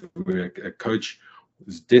players, where a coach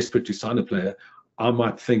is desperate to sign a player. I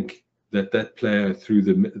might think that that player, through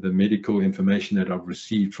the medical information that I've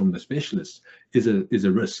received from the specialists, is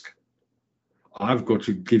a risk. I've got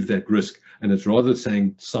to give that risk, and it's rather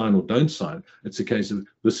saying sign or don't sign. It's a case of,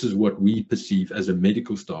 this is what we perceive as a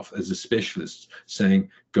medical staff, as a specialist, saying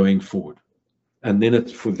going forward, and then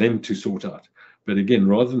it's for them to sort out. But again,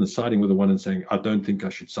 rather than siding with the one and saying, I don't think I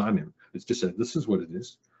should sign him, it's just say, this is what it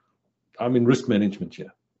is. I'm in risk management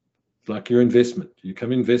here. It's like your investment. You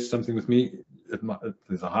come invest something with me,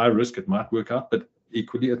 there's a high risk, it might work out, but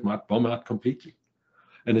equally it might bomb out completely.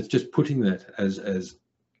 And it's just putting that as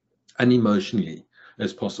unemotionally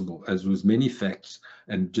as possible, as with many facts,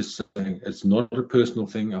 and just saying, it's not a personal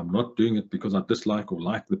thing. I'm not doing it because I dislike or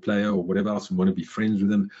like the player or whatever else and want to be friends with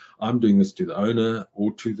them. I'm doing this to the owner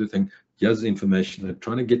or to the thing. Here's the information, and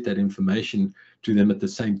trying to get that information to them at the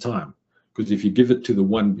same time. Because if you give it to the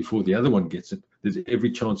one before the other one gets it, there's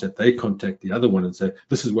every chance that they contact the other one and say,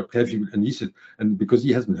 this is what have you, and he said, and because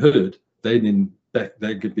he hasn't heard, they then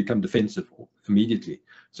become defensive immediately.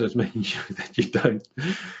 So it's making sure that you've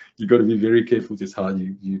got to be very careful just how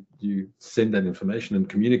you send that information, and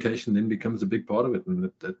communication then becomes a big part of it.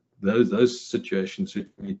 And those situations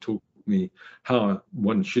certainly taught me how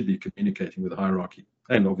one should be communicating with the hierarchy,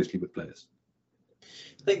 and obviously with players.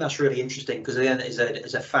 I think that's really interesting, because again, as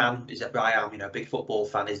a fan, I am, a big football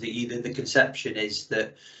fan, is that the conception is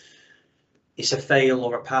that it's a fail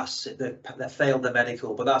or a pass. They failed the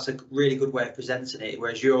medical, but that's a really good way of presenting it.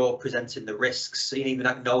 Whereas you're presenting the risks, and even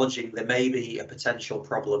acknowledging there may be a potential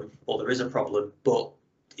problem, or there is a problem, but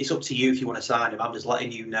it's up to you if you want to sign him. I'm just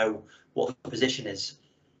letting you know what the position is.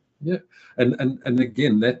 Yeah, and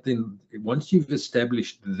again, that then, once you've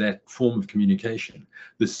established that form of communication,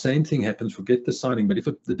 the same thing happens. Forget the signing, but if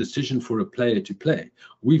the decision for a player to play,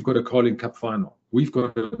 we've got a Carling Cup final, we've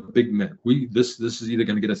got a big man. This is either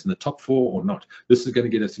going to get us in the top 4 or not. This is going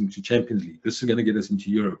to get us into Champions League. This is going to get us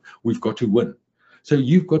into Europe. We've got to win. So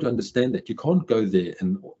you've got to understand that you can't go there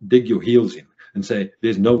and dig your heels in and say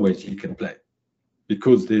there's no way he can play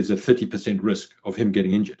because there's a 30% risk of him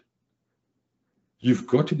getting injured. You've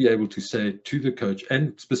got to be able to say to the coach,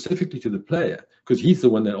 and specifically to the player, because he's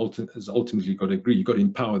the one that has ultimately got to agree. You've got to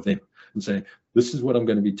empower them and say, this is what I'm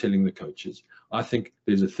going to be telling the coaches. I think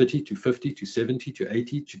there's a 30 to 50 to 70 to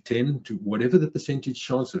 80 to 10 to whatever the percentage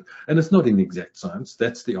chance of, and it's not in exact science.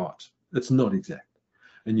 That's the art. It's not exact.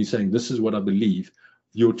 And you're saying, this is what I believe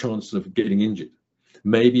your chances of getting injured.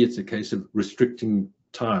 Maybe it's a case of restricting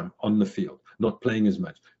time on the field, not playing as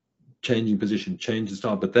much, changing position, change the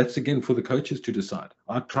style, but that's again for the coaches to decide.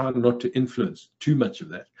 I try not to influence too much of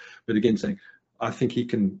that, but again saying, I think he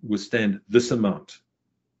can withstand this amount.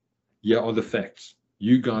 Here are the facts.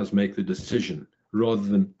 You guys make the decision rather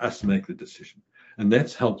than us make the decision. And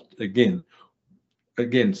that's helped again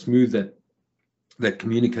smooth that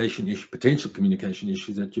communication issue, potential communication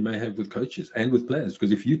issues that you may have with coaches and with players.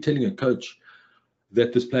 Because if you're telling a coach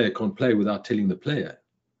that this player can't play without telling the player,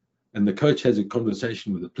 and the coach has a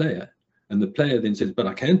conversation with the player, and the player then says, but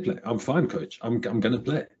I can play. I'm fine, coach. I'm going to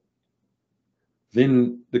play.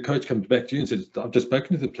 Then the coach comes back to you and says, I've just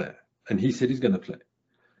spoken to the player, and he said he's going to play.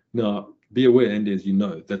 Now, be aware, and as you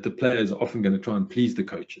know, that the players are often going to try and please the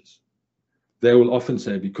coaches. They will often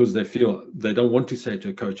say, because they feel they don't want to say to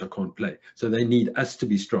a coach, I can't play. So they need us to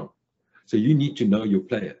be strong. So you need to know your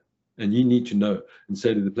player, and you need to know and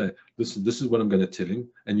say to the player, this is what I'm going to tell him.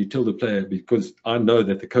 And you tell the player, because I know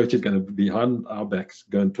that the coach is going to be behind our backs,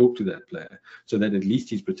 go and talk to that player, so that at least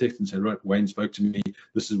he's protected and say, right, Wayne spoke to me,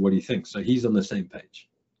 this is what he thinks. So he's on the same page.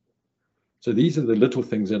 So these are the little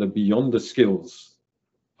things that are beyond the skills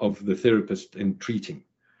of the therapist in treating.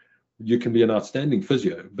 You can be an outstanding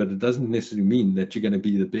physio, but it doesn't necessarily mean that you're going to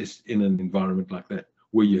be the best in an environment like that,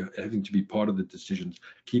 where you're having to be part of the decisions,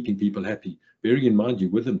 keeping people happy, bearing in mind you're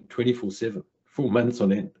with them 24/7, 4 months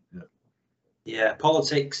on end. Yeah,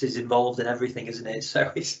 politics is involved in everything, isn't it?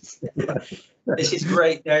 So this is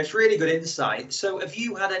great. Yeah, it's really good insight. So have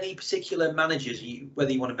you had any particular managers,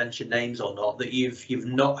 whether you want to mention names or not, that you've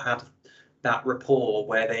not had that rapport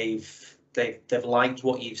where they've liked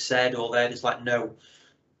what you've said, or they're just like, no,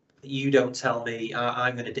 you don't tell me,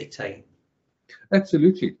 I'm going to dictate?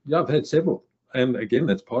 Absolutely. Yeah, I've had several. And again,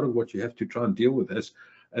 that's part of what you have to try and deal with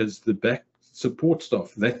as the back support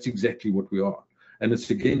staff. That's exactly what we are. And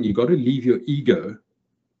it's, again, you got to leave your ego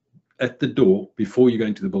at the door before you go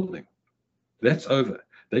into the building. That's over.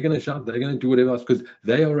 They're going to shout, they're going to do whatever else, because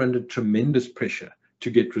they are under tremendous pressure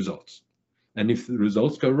to get results. And if the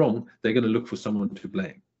results go wrong, they're going to look for someone to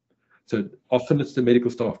blame. So often it's the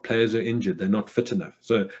medical staff. Players are injured, they're not fit enough.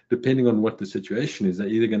 So depending on what the situation is, they're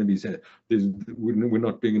either going to be said, we're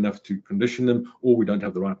not big enough to condition them, or we don't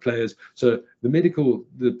have the right players. So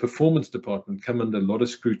the performance department come under a lot of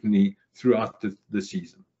scrutiny throughout the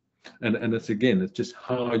season. And it's, again, it's just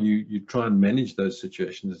how you try and manage those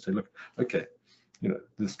situations and say, look, okay,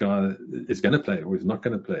 this guy is going to play or is not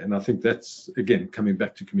going to play. And I think that's, again, coming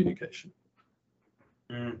back to communication.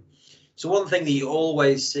 So one thing that you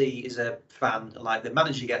always see as a fan, like the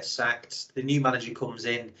manager gets sacked, the new manager comes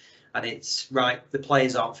in, and it's right, the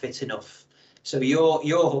players aren't fit enough. So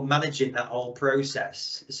you're managing that whole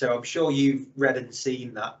process. So I'm sure you've read and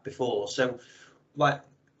seen that before. So, like,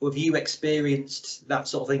 have you experienced that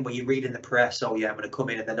sort of thing where you read in the press, oh yeah, I'm going to come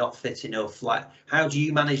in and they're not fit enough? Like, how do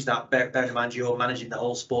you manage that? Bear in mind you're managing the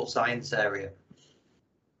whole sports science area.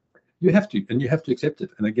 You have to, and you have to accept it.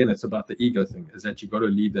 And again, it's about the ego thing, is that you've got to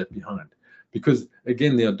leave that behind. Because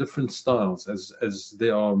again, there are different styles, as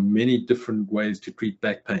there are many different ways to treat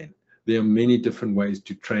back pain. There are many different ways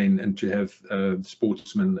to train and to have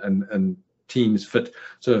sportsmen and teams fit.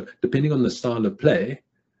 So depending on the style of play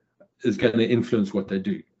is going to influence what they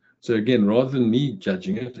do. So again, rather than me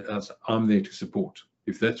judging it, as I'm there to support.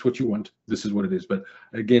 If that's what you want, this is what it is. But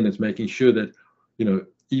again, it's making sure that,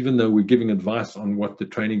 even though we're giving advice on what the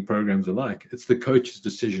training programs are like, it's the coach's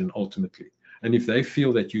decision ultimately. And if they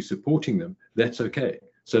feel that you're supporting them, that's okay.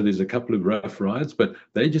 So there's a couple of rough rides, but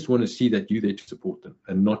they just want to see that you're there to support them,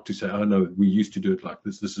 and not to say, oh no, we used to do it like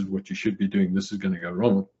this. This is what you should be doing. This is going to go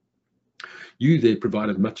wrong. You there provide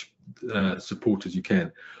as much support as you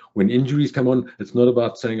can. When injuries come on, it's not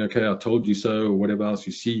about saying, okay, I told you so, or whatever else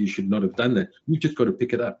you see, you should not have done that. You've just got to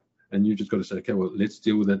pick it up. And you just got to say, okay, well, let's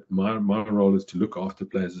deal with it. My role is to look after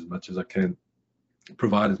players as much as I can,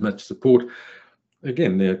 provide as much support.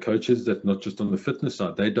 Again, there are coaches that, not just on the fitness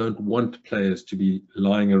side, they don't want players to be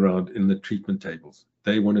lying around in the treatment tables.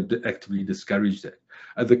 They want to actively discourage that.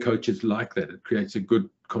 Other coaches like that. It creates a good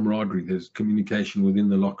camaraderie. There's communication within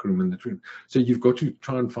the locker room and the treatment. So you've got to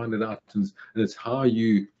try and find it out. And it's how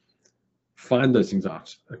you find those things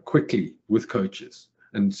out quickly with coaches.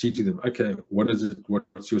 And see to them, okay, what is it?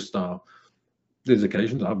 What's your style? There's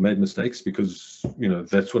occasions I've made mistakes because,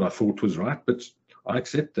 that's what I thought was right, but I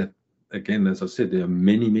accept that. Again, as I said, there are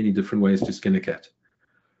many, many different ways to skin a cat.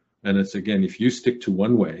 And it's, again, if you stick to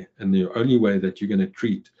one way, and the only way that you're going to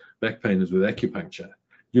treat back pain is with acupuncture,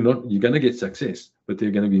 you're going to get success, but there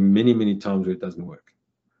are going to be many, many times where it doesn't work.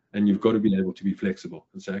 And you've got to be able to be flexible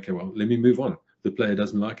and say, okay, well, let me move on. The player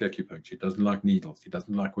doesn't like acupuncture, he doesn't like needles, he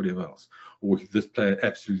doesn't like whatever else. Or this player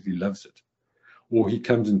absolutely loves it. Or he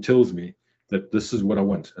comes and tells me that this is what I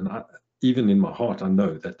want. And even in my heart, I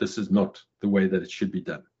know that this is not the way that it should be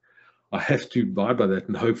done. I have to abide by that,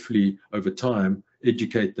 and hopefully over time,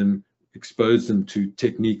 educate them, expose them to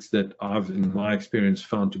techniques that I've, in my experience,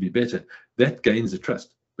 found to be better. That gains the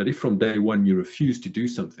trust. But if from day one you refuse to do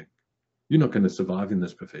something, you're not going to survive in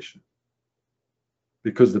this profession.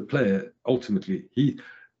 Because the player, ultimately,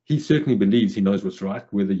 he certainly believes he knows what's right,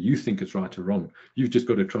 whether you think it's right or wrong. You've just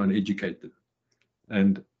got to try and educate them.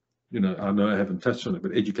 And, I know I haven't touched on it,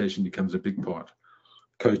 but education becomes a big part.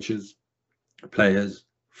 Coaches, players,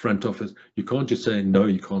 front office. You can't just say, no,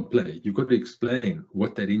 you can't play. You've got to explain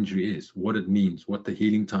what that injury is, what it means, what the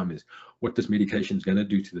healing time is, what this medication is going to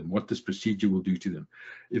do to them, what this procedure will do to them.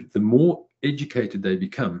 If the more educated they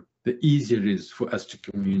become, the easier it is for us to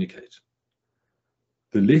communicate.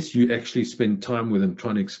 The less you actually spend time with them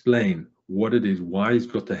trying to explain what it is, why he's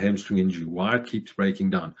got the hamstring injury, why it keeps breaking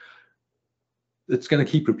down, it's going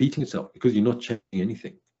to keep repeating itself because you're not changing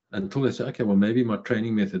anything. Until they say, okay, well, maybe my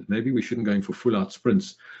training method, maybe we shouldn't go in for full out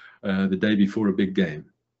sprints the day before a big game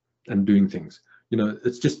and doing things. You know,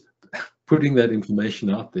 it's just putting that information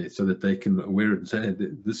out there so that they can aware it and say, hey,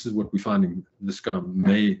 this is what we're finding. This guy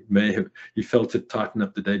may have, he felt it tighten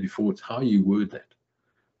up the day before. It's how you word that.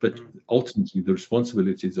 But ultimately, the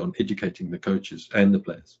responsibility is on educating the coaches and the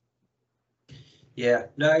players. Yeah,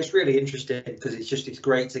 no, it's really interesting because it's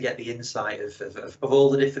great to get the insight of all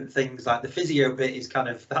the different things. Like the physio bit is kind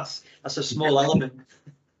of that's a small element.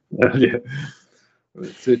 Yeah.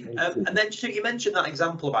 And then so you mentioned that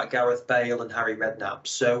example about Gareth Bale and Harry Redknapp.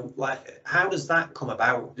 So like, how does that come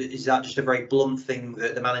about? Is that just a very blunt thing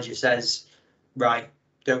that the manager says, right,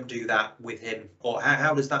 don't do that with him, or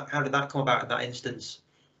how did that come about in that instance?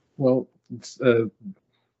 Well, it's,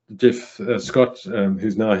 Jeff Scott,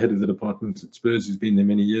 who's now head of the department at Spurs, who's been there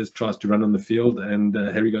many years, tries to run on the field, and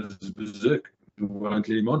Harry goes berserk and won't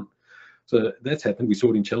let him on. So that's happened. We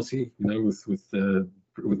saw it in Chelsea, you know, with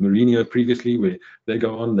Mourinho previously, where they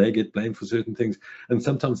go on, they get blamed for certain things, and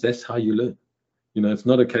sometimes that's how you learn. You know, it's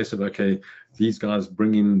not a case of, okay, these guys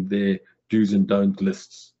bring in their do's and don't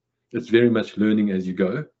lists. It's very much learning as you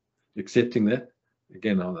go, accepting that.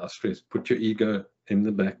 Again, I'll stress, put your ego in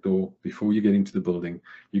the back door before you get into the building.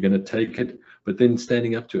 You're going to take it, but then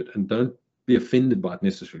standing up to it, and don't be offended by it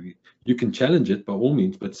necessarily. You can challenge it by all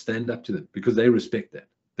means, but stand up to them because they respect that.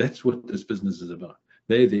 That's what this business is about.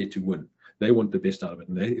 They're there to win. They want the best out of it.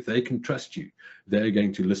 And if they can trust you, they're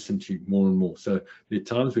going to listen to you more and more. So there are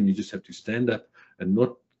times when you just have to stand up and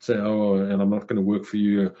not say, oh, and I'm not going to work for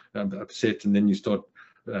you, I'm upset, and then you start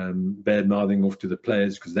bad mouthing off to the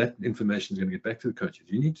players, because that information is going to get back to the coaches.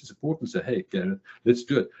 You need to support and say, hey, Gareth, let's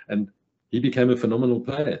do it. And he became a phenomenal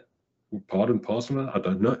player. Part and parcel, I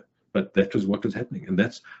don't know, but that was what was happening, and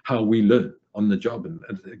that's how we learn on the job. And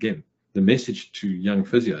again, the message to young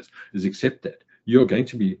physios is accept that you're going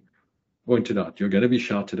to be pointed out, you're going to be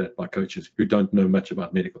shouted at by coaches who don't know much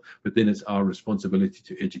about medical, but then it's our responsibility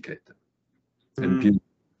to educate them.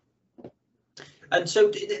 And so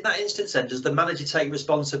in that instance then, does the manager take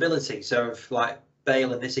responsibility? So if like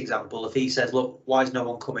Bale in this example, if he says, look, why is no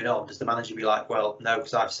one coming on? Does the manager be like, well, no,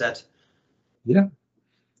 because I've said? Yeah,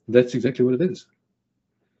 that's exactly what it is.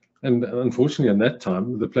 And unfortunately, in that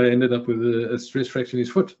time, the player ended up with a stress fracture in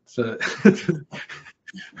his foot. So,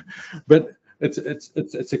 but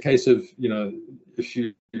it's a case of, you know, if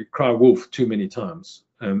you cry wolf too many times,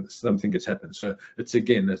 something gets happened. So it's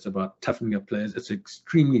about toughening up players. It's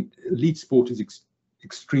extremely, elite sport is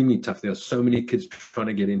extremely tough. There are so many kids trying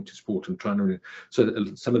to get into sport and so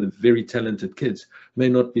some of the very talented kids may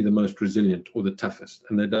not be the most resilient or the toughest,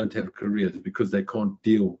 and they don't have careers because they can't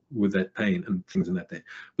deal with that pain and things in that there.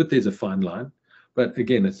 But there's a fine line. But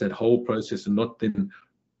again, it's that whole process, and not then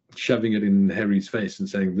shoving it in Harry's face and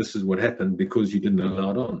saying, this is what happened because you didn't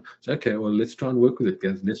allow it on. So, okay, well, let's try and work with it,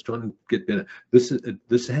 guys. Let's try and get better.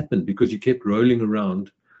 This happened because you kept rolling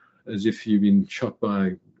around as if you've been shot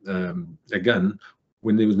by a gun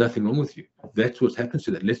when there was nothing wrong with you. That's what happens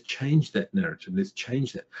to that. Let's change that narrative. Let's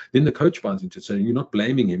change that. Then the coach buys into it. So you're not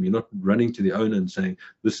blaming him. You're not running to the owner and saying,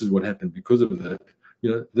 this is what happened because of that.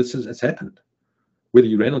 You know, it's happened. Whether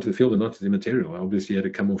you ran onto the field or not is immaterial. Obviously, you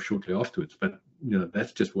had to come off shortly afterwards, but you know,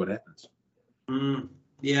 that's just what happens.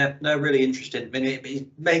 Yeah, no, really interesting. I mean, it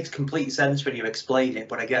makes complete sense when you explain it,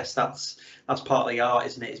 but I guess that's part of the art,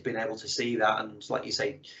 isn't it? Is being able to see that, and like you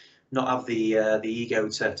say, not have the ego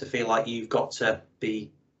to feel like you've got to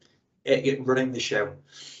be running the show.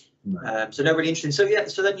 So no, really interesting. So yeah,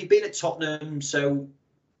 so then you've been at Tottenham. So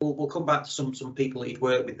we'll come back to some people that you'd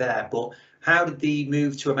worked with there. But how did the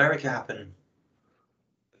move to America happen?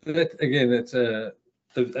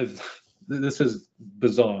 This is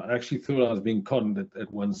bizarre. I actually thought I was being conned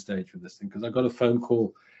at one stage with this thing, because I got a phone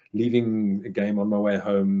call leaving a game on my way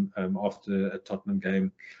home after a Tottenham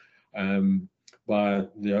game by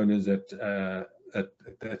the owners at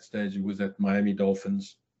that stage. It was at Miami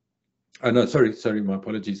Dolphins. Oh no, sorry, my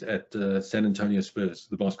apologies. At San Antonio Spurs,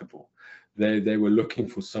 the basketball. They were looking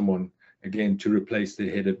for someone again to replace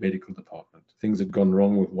their head of medical department. Things had gone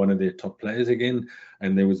wrong with one of their top players again,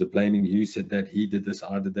 and there was a blaming. You said that, he did this,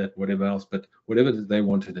 I did that, whatever else, but whatever they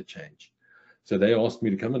wanted to change. So they asked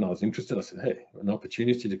me to come, and I was interested. I said, hey, an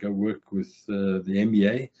opportunity to go work with the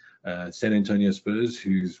NBA. San Antonio Spurs,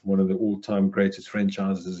 who's one of the all-time greatest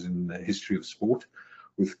franchises in the history of sport,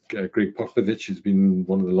 with Greg Popovich, who's been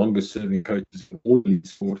one of the longest-serving coaches in all elite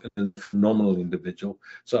sport and a phenomenal individual.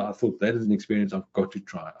 So I thought that is an experience I've got to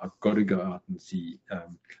try. I've got to go out and see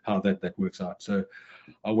how that works out. So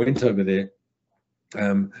I went over there,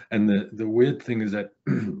 and the weird thing is that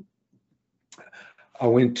I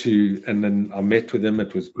went to, and then I met with them.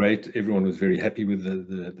 It was great. Everyone was very happy with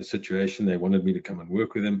the situation. They wanted me to come and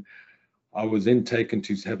work with them. I was then taken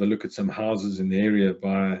to have a look at some houses in the area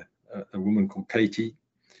by a woman called Katie,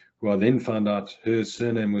 who I then found out her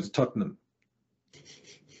surname was Tottenham.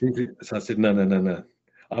 So I said, no.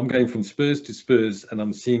 I'm going from Spurs to Spurs and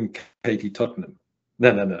I'm seeing Katie Tottenham.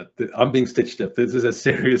 No. I'm being stitched up. This is a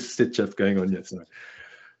serious stitch up going on here.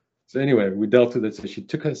 So anyway, we dealt with it. So she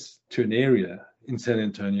took us to an area in San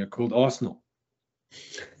Antonio called Arsenal.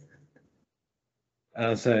 And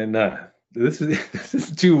I'm saying, no, this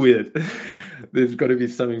is too weird. There's got to be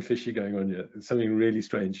something fishy going on here. There's something really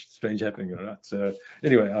strange happening. All right. So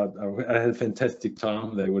anyway, I had a fantastic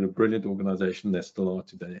time. They were a brilliant organization. They still are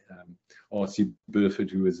today. RC Burford,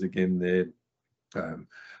 who was again their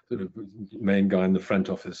sort of main guy in the front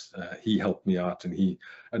office, he helped me out,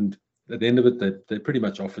 and at the end of it, they pretty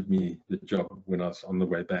much offered me the job when I was on the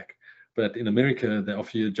way back. But in America, they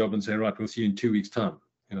offer you a job and say, right, we'll see you in 2 weeks' time.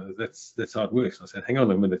 You know, that's how it works. I said, hang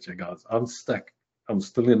on a minute, you guys. I'm stuck. I'm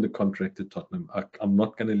still in the contract at Tottenham. I'm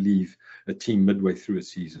not going to leave a team midway through a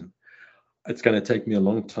season. It's going to take me a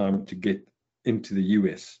long time to get into the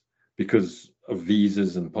US because of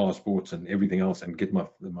visas and passports and everything else, and get my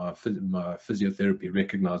physiotherapy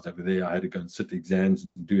recognized over there. I had to go and sit exams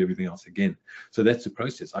and do everything else again. So that's the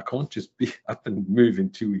process. I can't just be up and move in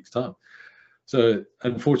 2 weeks' time. So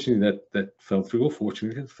unfortunately, that fell through, or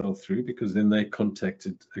fortunately, it fell through, because then they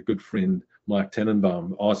contacted a good friend, Mike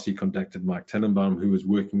Tannenbaum. RC contacted Mike Tannenbaum, who was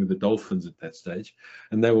working with the Dolphins at that stage,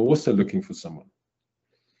 and they were also looking for someone.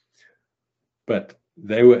 But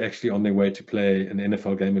they were actually on their way to play an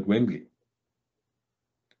NFL game at Wembley.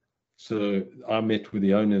 So I met with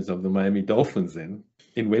the owners of the Miami Dolphins then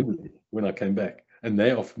in Wembley when I came back, and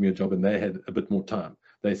they offered me a job, and they had a bit more time.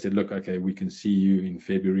 They said, look, okay, we can see you in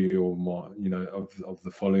February or more, of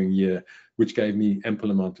the following year, which gave me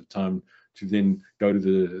ample amount of time to then go to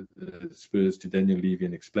the Spurs, to Daniel Levy,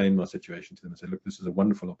 and explain my situation to them and say, look, this is a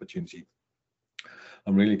wonderful opportunity.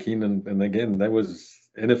 I'm really keen. And again, that was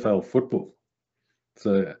NFL football.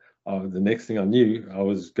 So the next thing I knew, I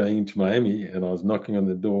was going into Miami and I was knocking on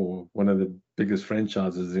the door of one of the biggest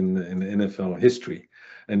franchises in the NFL history,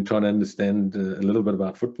 and trying to understand a little bit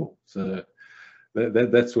about football. So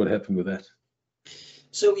that's what happened with that.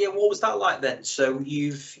 So yeah, what was that like then? So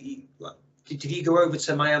did you go over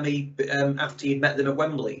to Miami after you'd met them at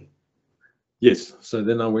Wembley? Yes. So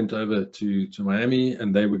then I went over to Miami,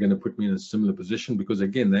 and they were going to put me in a similar position, because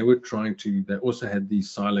again, they also had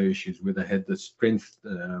these silo issues where they had the strength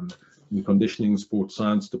and conditioning sports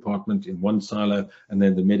science department in one silo, and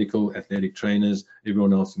then the medical athletic trainers,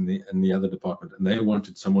 everyone else in the other department, and they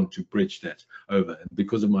wanted someone to bridge that over. And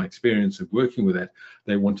because of my experience of working with that,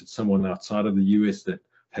 they wanted someone outside of the US that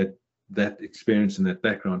had that experience and that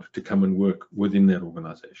background to come and work within that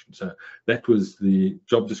organization. So that was the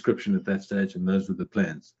job description at that stage, and those were the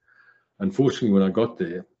plans. Unfortunately, when I got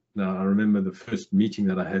there, now I remember the first meeting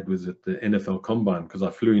that I had was at the NFL Combine, because I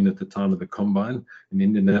flew in at the time of the Combine in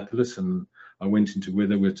Indianapolis, and I went into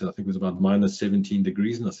weather which I think was about minus 17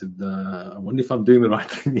 degrees, and I said, I wonder if I'm doing the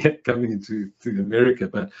right thing yet coming into America.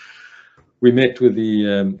 But we met with the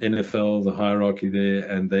NFL, the hierarchy there,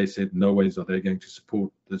 and they said no ways are they going to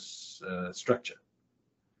support this structure.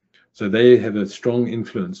 So they have a strong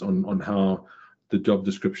influence on how the job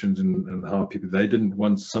descriptions and how people, they didn't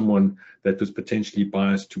want someone that was potentially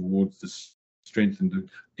biased towards the strength and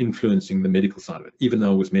influencing the medical side of it, even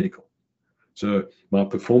though it was medical. So my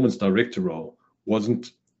performance director role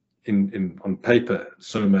wasn't on paper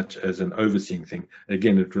so much as an overseeing thing.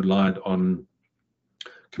 Again, it relied on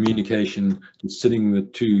communication, sitting the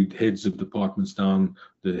two heads of departments down,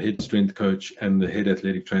 the head strength coach and the head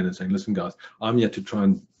athletic trainer, saying, listen guys, I'm here to try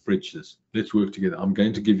and bridge this. Let's work together. I'm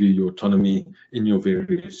going to give you your autonomy in your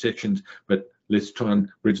various sections, but let's try and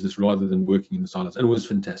bridge this rather than working in the silos. And it was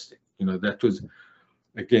fantastic. That was,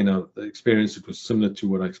 again, the experience. It was similar to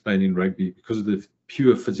what I explained in rugby, because of the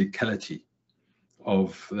pure physicality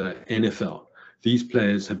of the NFL. These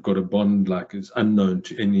players have got a bond like is unknown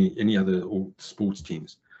to any other sports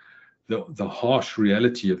teams. The harsh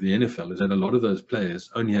reality of the NFL is that a lot of those players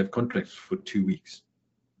only have contracts for 2 weeks.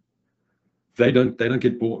 They don't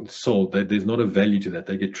get bought and sold. There's not a value to that.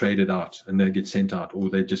 They get traded out and they get sent out, or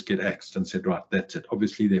they just get axed and said, right, that's it.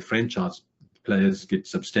 Obviously, their franchise players get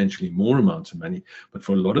substantially more amounts of money, but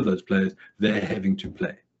for a lot of those players, they're having to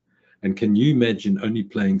play. And can you imagine only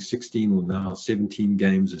playing 16 or now 17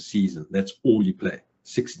 games a season? That's all you play,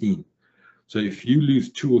 16. So if you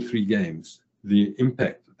lose 2 or 3 games, the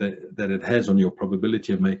impact that it has on your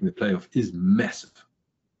probability of making the playoff is massive.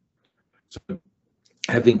 So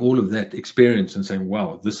having all of that experience and saying,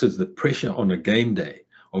 wow, this is the pressure on a game day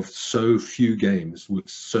of so few games with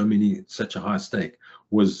such a high stake,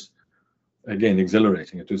 was again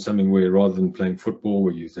exhilarating. It was something where rather than playing football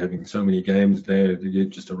where you're having so many games there, you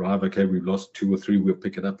just arrive, okay, we've lost 2 or 3, we'll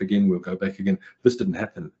pick it up again, we'll go back again. This didn't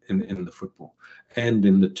happen in the football and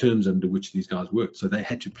in the terms under which these guys worked. So they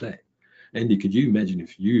had to play. Andy, could you imagine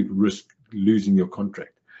if you risk losing your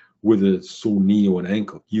contract with a sore knee or an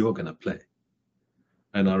ankle? You're going to play.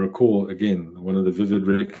 And I recall, again, one of the vivid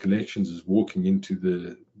recollections is walking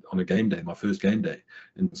on a game day, my first game day,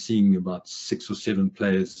 and seeing about 6 or 7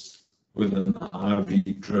 players with an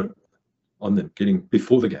IV drip on them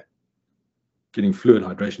before the game, getting fluid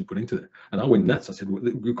hydration put into it. And I went nuts. I said, well,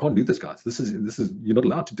 you can't do this, guys. This is you're not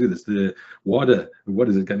allowed to do this. The WADA, what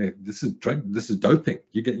is it going to, this is drug, this is doping.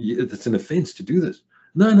 It's an offense to do this.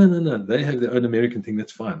 No. They have their own American thing.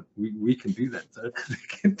 That's fine. We can do that. So they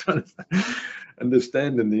can try to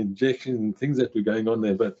understand and the injection and things that were going on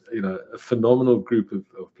there. But, a phenomenal group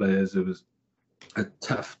of players. It was a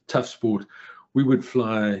tough sport. We would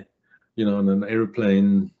fly, on an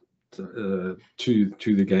aeroplane to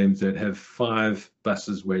the games. They'd have 5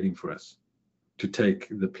 buses waiting for us to take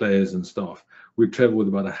the players and staff. We'd travel with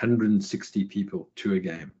about 160 people to a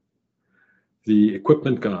game. The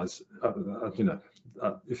equipment guys,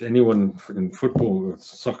 if anyone in football or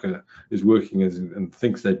soccer is working and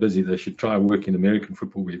thinks they're busy, they should try working American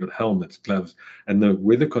football where you've got helmets, gloves, and the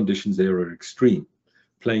weather conditions there are extreme.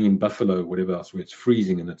 Playing in Buffalo, whatever else, where it's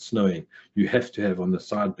freezing and it's snowing, you have to have on the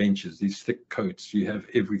side benches these thick coats. You have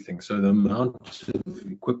everything. So the amount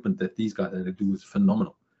of equipment that these guys had to do was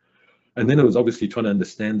phenomenal. And then it was obviously trying to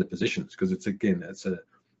understand the positions, because it's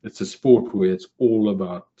a sport where it's all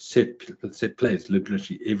about set plays,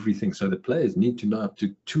 literally everything. So the players need to know up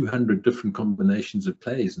to 200 different combinations of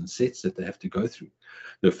plays and sets that they have to go through.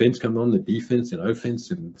 The offense comes on, the defense and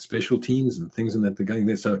offense and special teams and things that they're going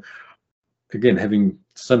there. So again, having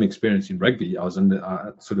some experience in rugby, I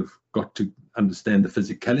sort of got to understand the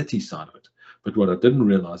physicality side of it. But what I didn't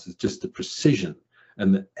realize is just the precision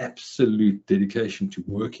and the absolute dedication to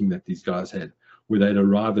working that these guys had, where they'd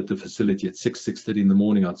arrive at the facility at 6:30 in the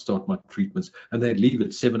morning. I'd start my treatments, and they'd leave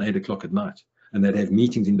at 7, 8 o'clock at night. And they'd have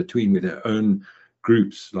meetings in between with their own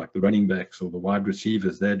groups, like the running backs or the wide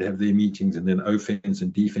receivers. They'd have their meetings, and then offense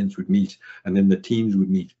and defense would meet, and then the teams would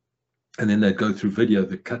meet. And then they'd go through video,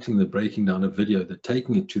 the cutting, the breaking down of video, the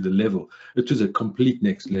taking it to the level. It was a complete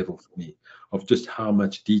next level for me of just how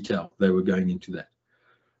much detail they were going into that.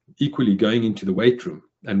 Equally, going into the weight room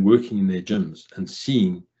and working in their gyms and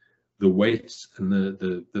seeing the weights and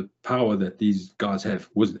the power that these guys have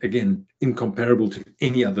was, again, incomparable to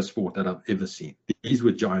any other sport that I've ever seen. These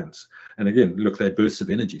were giants. And again, look, they're bursts of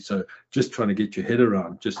energy. So just trying to get your head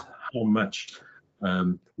around just how much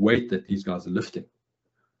weight that these guys are lifting.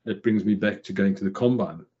 It brings me back to going to the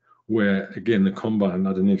combine, where, again, the combine,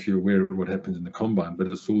 I don't know if you're aware of what happens in the combine, but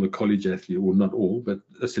it's all the college athletes, or not all, but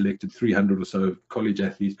a selected 300 or so college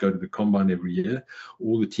athletes go to the combine every year.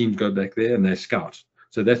 All the teams go back there and they scout.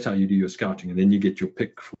 So that's how you do your scouting. And then you get your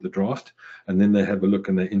pick for the draft. And then they have a look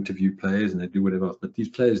and they interview players and they do whatever else. But these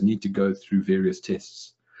players need to go through various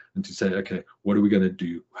tests and to say, okay, what are we going to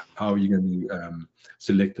do? How are you going to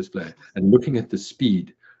select this player? And looking at the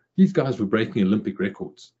speed, these guys were breaking Olympic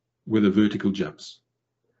records with the vertical jumps.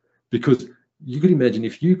 Because you could imagine,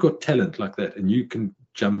 if you've got talent like that and you can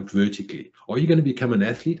jump vertically, are you going to become an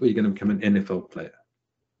athlete or are you going to become an NFL player?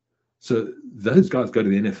 So those guys go to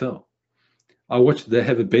the NFL. They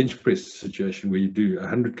have a bench press situation where you do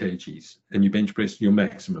 100 kgs and you bench press your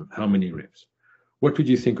maximum. How many reps? What would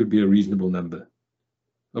you think would be a reasonable number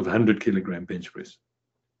of 100 kilogram bench press?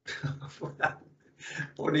 I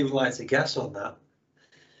wouldn't even like to guess on that.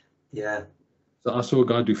 Yeah. So I saw a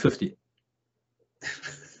guy do 50.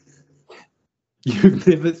 You've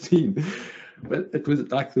never seen. But it was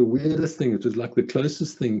like the weirdest thing. It was like the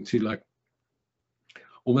closest thing to, like,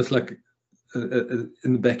 almost like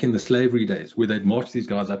back in the slavery days, where they'd march these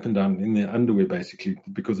guys up and down in their underwear, basically,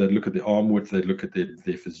 because they'd look at their arm width, they'd look at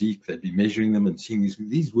their physique, they'd be measuring them and seeing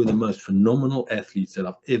these were the most phenomenal athletes that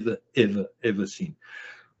I've ever seen.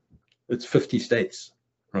 It's 50 states,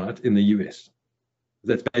 right, in the US.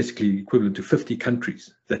 That's basically equivalent to 50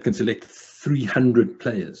 countries that can select 300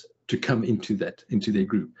 players to come into their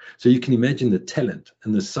group. So you can imagine the talent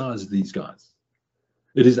and the size of these guys.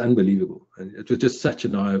 It is unbelievable. And it was just such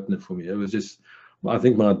an eye opener for me. It was just, I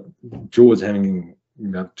think my jaw was hanging,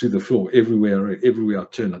 to the floor everywhere I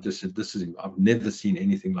turned. I just said, I've never seen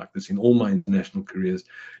anything like this in all my international careers,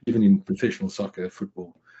 even in professional soccer,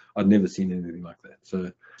 football. I'd never seen anything like that.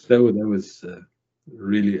 So that was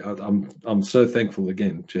really, I'm so thankful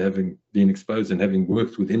again to having been exposed and having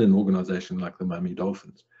worked within an organization like the Miami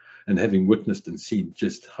Dolphins, and having witnessed and seen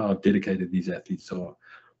just how dedicated these athletes are.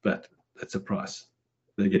 But that's a price.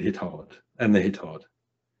 They get hit hard, and they hit hard,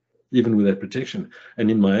 even with that protection.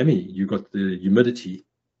 And in Miami, you got the humidity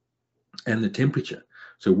and the temperature.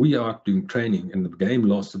 So we are doing training, and the game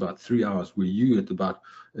lasts about 3 hours, where you at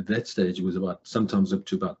that stage, it was about sometimes up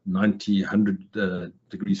to about 90, 100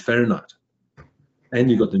 degrees Fahrenheit.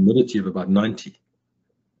 And you got the humidity of about 90.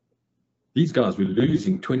 These guys were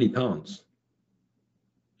losing 20 pounds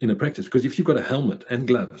in a practice, because if you've got a helmet and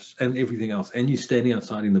gloves and everything else, and you're standing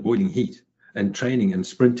outside in the boiling heat and training and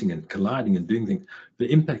sprinting and colliding and doing things,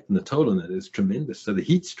 the impact and the toll on it is tremendous. So the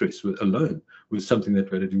heat stress alone was something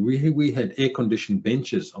that we had to do. We had air-conditioned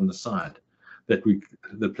benches on the side that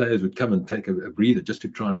the players would come and take a breather just to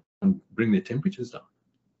try and bring their temperatures down.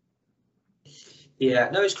 Yeah,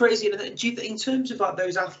 no, it's crazy. Do you think, in terms of like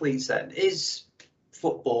those athletes, then is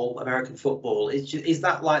football, American football, is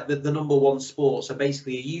that like the number one sport? So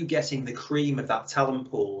basically, are you getting the cream of that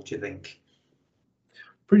talent pool, do you think?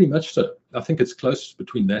 Pretty much so. I think it's close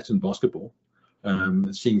between that and basketball.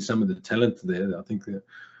 Seeing some of the talent there, I think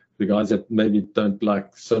the guys that maybe don't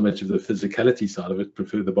like so much of the physicality side of it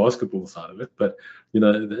prefer the basketball side of it. But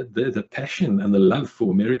the passion and the love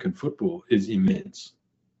for American football is immense.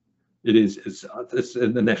 It's a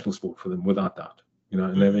national sport for them, without doubt.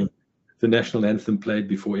 And having the national anthem played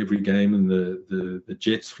before every game, and the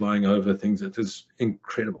jets flying over things, it is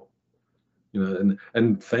incredible.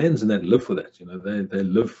 And fans and that live for that. They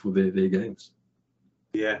live for their games.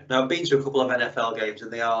 Yeah. Now, I've been to a couple of NFL games,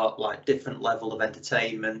 and they are like different level of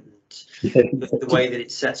entertainment. The way that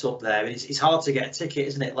it's set up there, it's hard to get a ticket,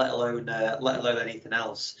 isn't it? Let alone anything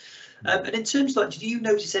else. And in terms of, did you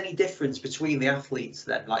notice any difference between the athletes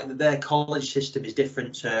then? Like, their college system is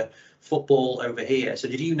different to football over here. So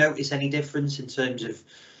did you notice any difference in terms of,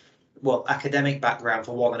 well, academic background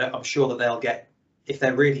for one? And I'm sure that they'll get, if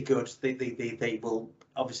they're really good, they will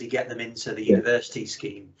obviously get them into the university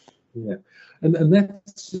scheme. Yeah, and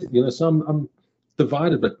that's, so I'm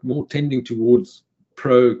divided, but more tending towards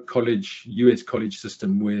pro college, US college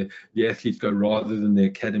system, where the athletes go rather than the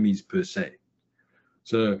academies per se.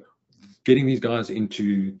 So getting these guys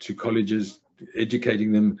into colleges,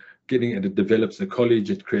 educating them, it develops the college,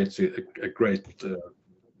 it creates a great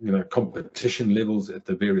competition levels at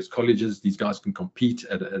the various colleges. These guys can compete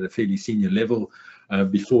at a fairly senior level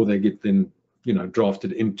before they get then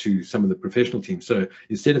drafted into some of the professional teams. So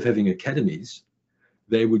instead of having academies,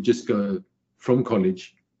 they would just go from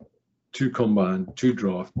college to combine, to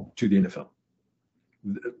draft, to the NFL.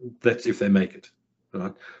 That's if they make it,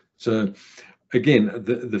 right? So again,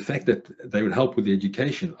 the fact that they would help with the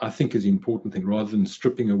education, I think, is the important thing, rather than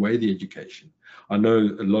stripping away the education. I know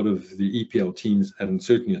a lot of the EPL teams, and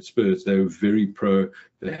certainly at Spurs, they were very pro.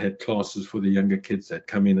 They had classes for the younger kids that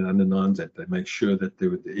come in at under nines, that they make sure that they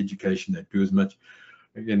with the education, they do as much.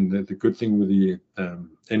 Again, the good thing with the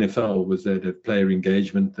NFL was that the player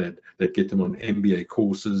engagement, that get them on MBA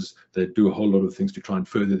courses, they do a whole lot of things to try and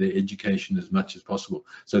further their education as much as possible.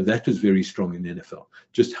 So that was very strong in the NFL,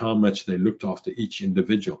 just how much they looked after each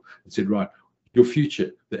individual and said, right, your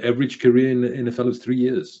future, the average career in the NFL is 3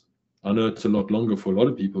 years. I know it's a lot longer for a lot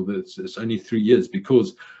of people, but it's only 3 years,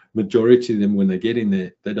 because majority of them, when they get in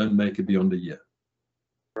there, they don't make it beyond a year.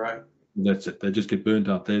 Right. That's it. They just get burnt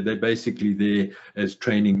out. They're basically there as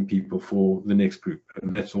training people for the next group,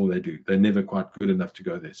 and that's all they do. They're never quite good enough to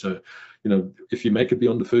go there. So, if you make it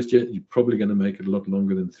beyond the first year, you're probably going to make it a lot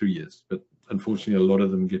longer than 3 years. But unfortunately, a lot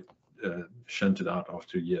of them get shunted out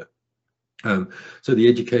after a year. So the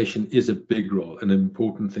education is a big role, an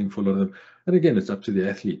important thing for a lot of them. And again, it's up to the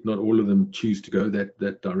athlete. Not all of them choose to go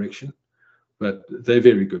that direction, but they're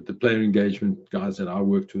very good. The player engagement guys that I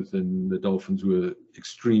worked with in the Dolphins were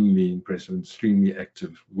extremely impressive, extremely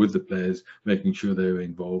active with the players, making sure they were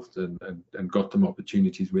involved and got them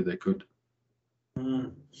opportunities where they could.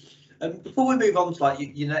 And before we move on to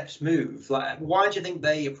your next move, why do you think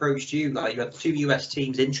they approached you? You had 2 US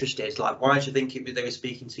teams interested. Why do you think they were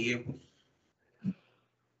speaking to you?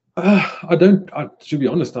 To be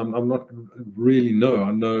honest, I'm not really know.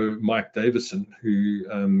 I know Mike Davison,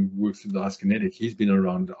 who works with Ice Kinetic. He's been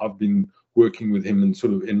around. I've been working with him and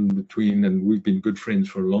sort of in between, and we've been good friends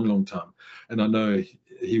for a long, long time. And I know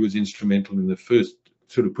he was instrumental in the first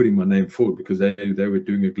sort of putting my name forward, because they were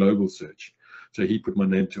doing a global search. So he put my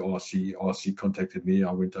name to RC. RC contacted me.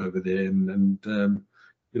 I went over there, and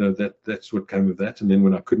you know, that's what came of that. And then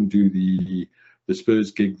when I couldn't do the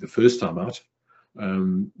Spurs gig the first time out,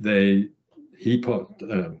 RC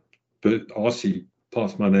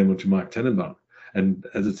passed my name on to Mike Tannenbaum. And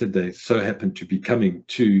as I said, they so happened to be coming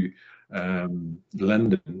to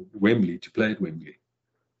London, Wembley, to play at Wembley.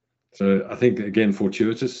 So I think, again,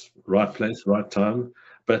 fortuitous, right place, right time,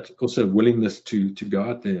 but also willingness to go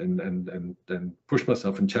out there and push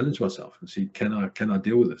myself and challenge myself and see, can I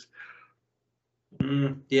deal with this?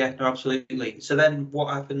 Yeah, no, absolutely. So then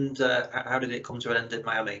what happened? How did it come to an end at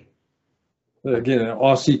Miami? Again,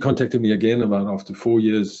 RC contacted me again about after 4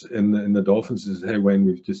 years in the Dolphins. Says, hey, Wayne,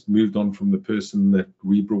 we've just moved on from the person that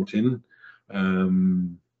we brought in.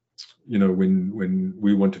 You know, when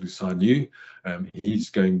we wanted to sign you,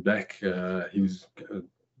 he's going back. He was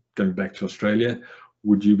going back to Australia.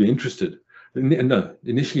 Would you be interested? No,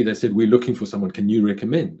 initially they said, we're looking for someone. Can you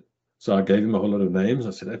recommend? So I gave him a whole lot of names. I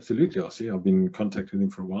said, absolutely, RC. I've been in contact with him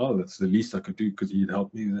for a while. That's the least I could do because he'd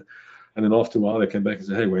helped me. And then after a while, they came back and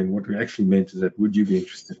said, hey, Wayne, what we actually meant is that, would you be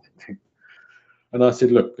interested? And I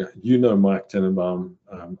said, look, you know, Mike Tannenbaum,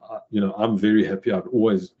 you know, I'm very happy. I'd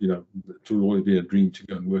always, you know, it would always be a dream to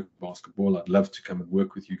go and work basketball. I'd love to come and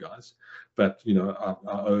work with you guys. But, you know, I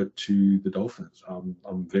owe it to the Dolphins.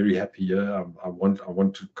 I'm very happy here. I want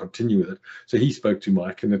to continue with it. So he spoke to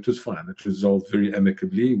Mike, and it was fine. It resolved very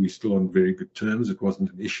amicably. We're still on very good terms. It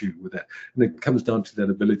wasn't an issue with that. And it comes down to that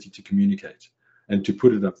ability to communicate and to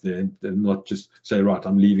put it up there and not just say, right,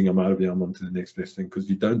 I'm leaving, I'm out of here, I'm on to the next best thing, because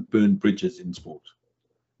you don't burn bridges in sport,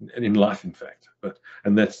 and in life, in fact.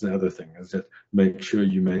 And that's the other thing, is that make sure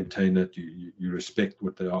you maintain it, you respect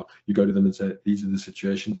what they are. You go to them and say, these are the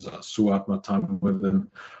situations, I saw out my time with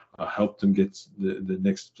them, I helped them get the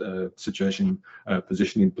next position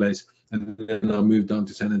in place. And then I moved on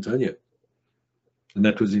to San Antonio. And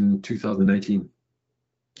that was in 2018.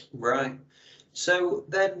 Right. So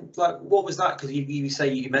then, like, what was that? Because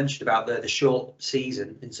you mentioned about the short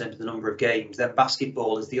season in terms of the number of games. Then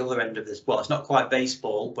basketball is the other end of this. Well, it's not quite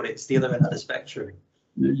baseball, but it's the other end of the spectrum.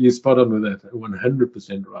 You're spot on with that,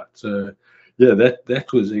 100% right. So, yeah,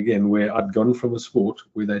 that was, again, where I'd gone from a sport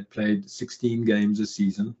where they'd played 16 games a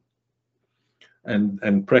season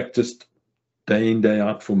and practiced day in, day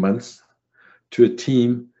out for months, to a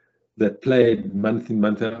team that played month in,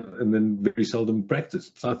 month out, and then very seldom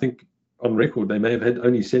practiced. So I think, on record, they may have had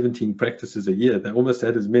only 17 practices a year. They almost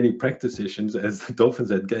had as many practice sessions as the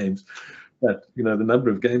Dolphins had games, but, you know, the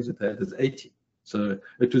number of games that they had is 80. So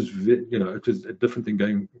it was, you know, it was a different thing,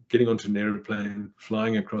 getting onto an airplane,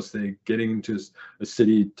 flying across there, getting into a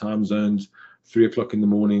city, time zones, 3 o'clock in the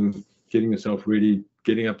morning, getting yourself ready,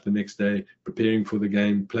 getting up the next day, preparing for the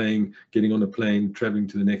game, playing, getting on a plane, traveling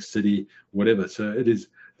to the next city, whatever. So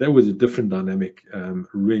that was a different dynamic,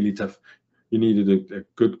 really tough. You needed a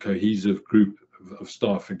good cohesive group of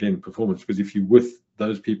staff, again, performance, because if you're with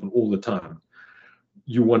those people all the time,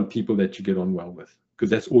 you want people that you get on well with, because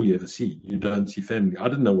that's all you ever see. You don't see family. I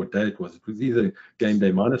didn't know what day it was. It was either game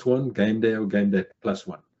day -1, game day, or game day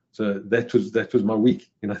 +1. So that was my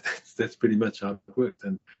week. You know, that's pretty much how it worked.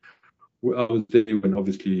 And I was there when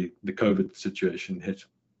obviously the COVID situation hit,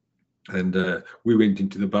 and we went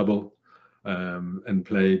into the bubble and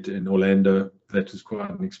played in Orlando. That was quite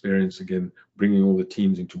an experience, again, bringing all the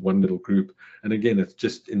teams into one little group. And again, it's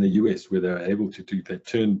just in the US where they're able to do, they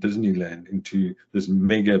turned Disneyland into this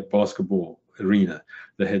mega basketball arena.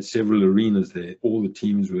 They had several arenas there. All the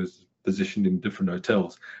teams were positioned in different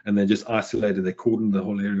hotels, and they just isolated, they cordoned the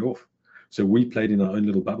whole area off. So we played in our own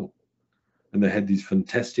little bubble. And they had these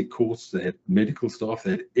fantastic courts. They had medical staff.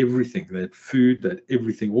 They had everything. They had food. They had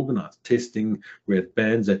everything organized. Testing. We had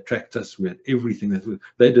bands that tracked us. We had everything.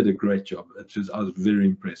 They did a great job. I was very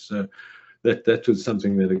impressed. So that was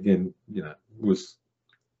something that, again, you know,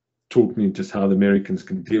 taught me just how the Americans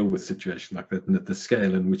can deal with situations like that, and at the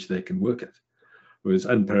scale in which they can work at. It was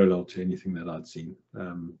unparalleled to anything that I'd seen.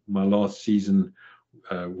 My last season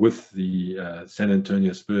with the San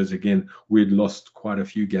Antonio Spurs, again, we'd lost quite a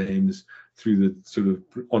few games through the sort of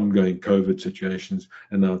ongoing COVID situations.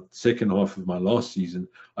 And our second half of my last season,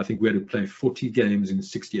 I think we had to play 40 games in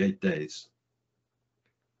 68 days.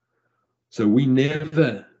 So we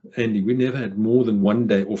never had more than 1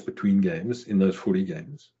 day off between games in those 40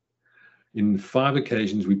 games. In 5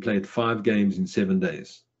 occasions, we played 5 games in 7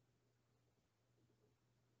 days.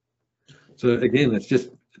 So again, it's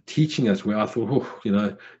just teaching us, where I thought, oh, you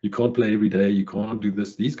know, you can't play every day, you can't do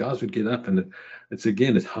this. These guys would get up, and it's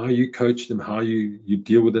how you coach them, how you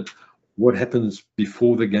deal with it, what happens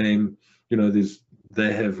before the game. You know, there's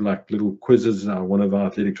they have like little quizzes. One of our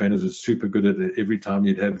athletic trainers was super good at it. Every time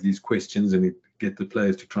you'd have these questions and he'd get the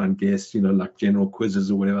players to try and guess, like general quizzes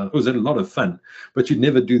or whatever. It was a lot of fun, but you'd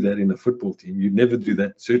never do that in a football team. You'd never do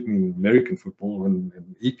that, certainly in American football and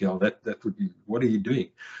EPL. That would be, what are you doing?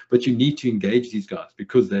 But you need to engage these guys,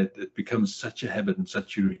 because it becomes such a habit and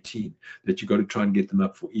such a routine that you've got to try and get them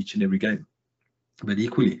up for each and every game. But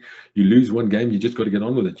equally, you lose one game, you just got to get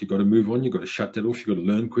on with it. You've got to move on. You've got to shut that off. You've got to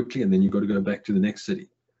learn quickly, and then you've got to go back to the next city.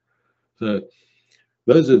 So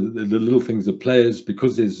those are the little things. The players,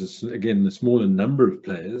 because there's, again, a smaller number of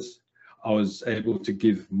players, I was able to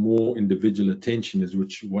give more individual attention, is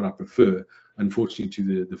what I prefer. Unfortunately,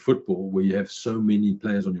 to the football, where you have so many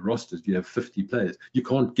players on your rosters, you have 50 players. You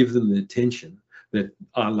can't give them the attention that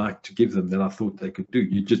I like to give them, that I thought they could do.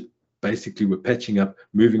 You just basically were patching up,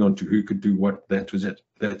 moving on to who could do what. That was it.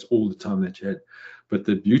 That's all the time that you had. But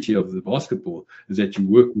the beauty of the basketball is that you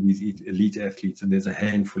work with these elite athletes, and there's a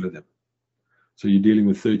handful of them. So you're dealing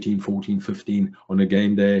with 13, 14, 15 on a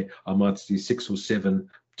game day. I might see 6 or 7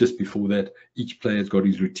 just before that. Each player's got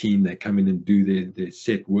his routine. They come in and do their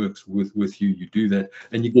set works with you. You do that,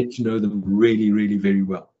 and you get to know them really, really very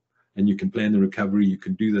well. And you can plan the recovery. You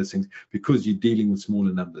can do those things because you're dealing with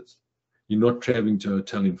smaller numbers. You're not traveling to a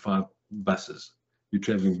hotel in 5 buses. You're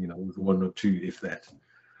traveling, with 1 or 2, if that.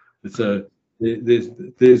 So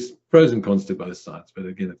there's pros and cons to both sides. But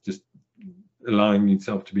again, it's just allowing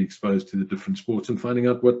yourself to be exposed to the different sports and finding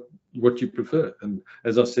out what you prefer. And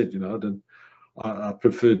as I said, I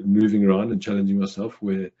preferred moving around and challenging myself,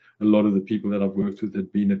 where a lot of the people that I've worked with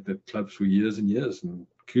had been at the clubs for years and years, and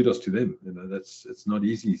kudos to them. It's not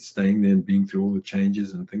easy staying there and being through all the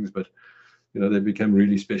changes and things, but they become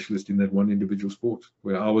really specialist in that one individual sport,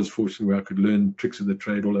 where I was fortunate where I could learn tricks of the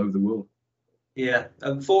trade all over the world. Yeah,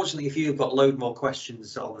 unfortunately, if you've got a load more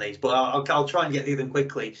questions on these, but I'll try and get through them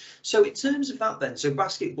quickly. So in terms of that then, so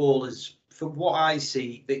basketball is, from what I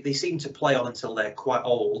see, they seem to play on until they're quite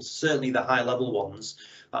old, certainly the high level ones,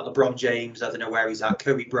 like LeBron James, I don't know where he's at,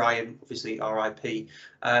 Kobe Bryant, obviously RIP,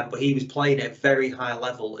 but he was playing at a very high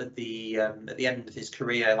level at the end of his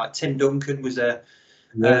career. Like Tim Duncan was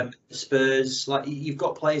Spurs. Like, you've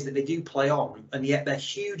got players that they do play on, and yet they're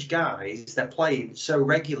huge guys, they're playing so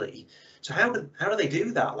regularly. So how do they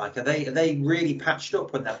do that? Like, are they really patched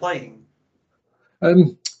up when they're playing?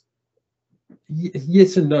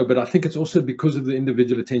 Yes and no, but I think it's also because of the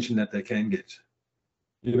individual attention that they can get,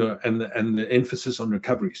 and the emphasis on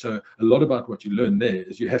recovery. So a lot about what you learn there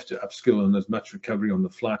is you have to upskill on as much recovery on the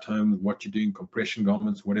flight home, what you're doing, compression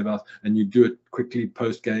garments, whatever else, and you do it quickly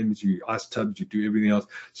post games. You ice tubs, you do everything else.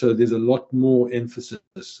 So there's a lot more emphasis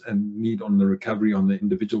and need on the recovery on the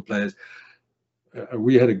individual players.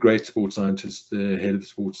 We had a great sports scientist, the head of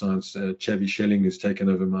sports science, Chavi Schelling, who's taken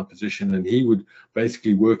over my position, and he would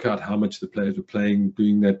basically work out how much the players were playing,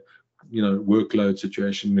 doing that, workload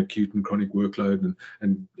situation, acute and chronic workload,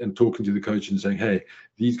 and talking to the coach and saying, hey,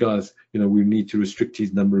 these guys, we need to restrict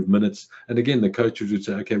his number of minutes. And again, the coaches would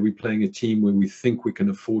say, okay, we're playing a team where we think we can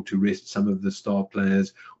afford to rest some of the star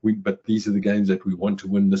players, but these are the games that we want to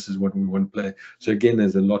win. This is what we want to play. So again,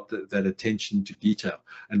 there's a lot that attention to detail,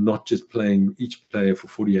 and not just playing each player for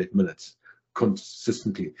 48 minutes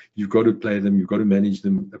consistently. You've got to play them, you've got to manage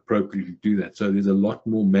them appropriately to do that. So there's a lot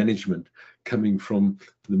more management coming from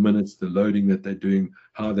the minutes, the loading that they're doing,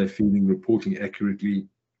 how they're feeling, reporting accurately.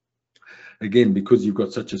 Again, because you've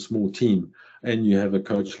got such a small team, and you have a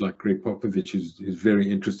coach like Greg Popovich who's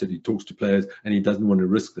very interested. He talks to players and he doesn't want to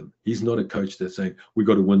risk them. He's not a coach that's saying, we've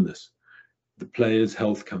got to win this. The players'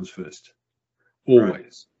 health comes first,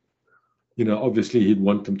 always. Right. Obviously he'd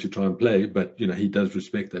want them to try and play, but he does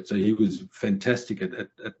respect that. So he was fantastic at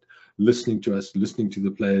listening to us, listening to the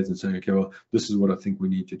players, and saying, okay, well, this is what I think we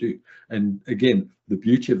need to do. And again, the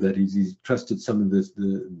beauty of that is he's trusted some of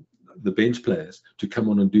the bench players to come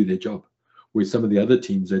on and do their job, where some of the other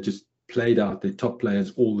teams, they just played out their top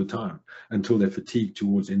players all the time until they're fatigued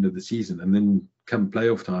towards the end of the season, and then come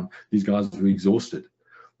playoff time, these guys were exhausted.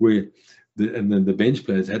 And then the bench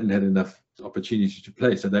players hadn't had enough opportunity to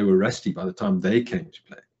play, so they were rusty by the time they came to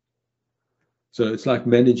play. So it's like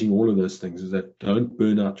managing all of those things, is that don't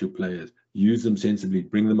burn out your players, use them sensibly,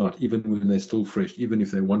 bring them out even when they're still fresh, even if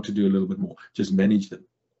they want to do a little bit more, just manage them.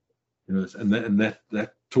 And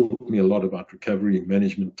that taught me a lot about recovery,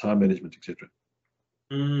 management, time management, etc.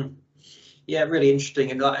 Yeah, really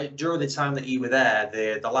interesting. And during the time that you were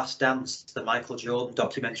there, the Last Dance, the Michael Jordan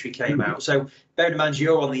documentary came out. So bear in mind,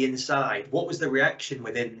 you're on the inside. What was the reaction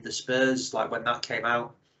within the Spurs like when that came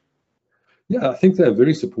out? Yeah, I think they're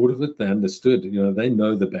very supportive of it. They understood, they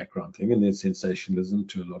know the background thing and there's sensationalism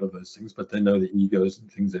to a lot of those things, but they know the egos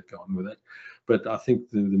and things that go on with it. But I think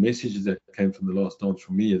the messages that came from the last dance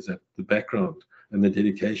for me is that the background and the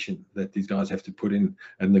dedication that these guys have to put in,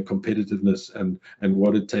 and the competitiveness and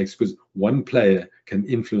what it takes, because one player can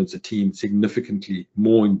influence a team significantly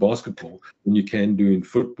more in basketball than you can do in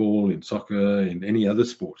football, in soccer, in any other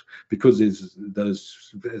sport, because there's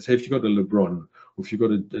those, if you've got a LeBron or if you've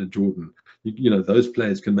got a Jordan, those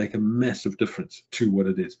players can make a massive difference to what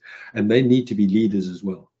it is, and they need to be leaders as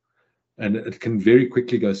well. And it can very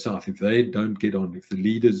quickly go south if they don't get on, if the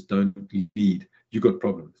leaders don't lead. You've got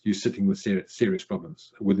problems. You're sitting with serious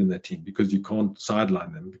problems within that team, because you can't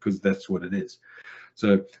sideline them, because that's what it is.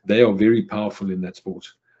 So they are very powerful in that sport.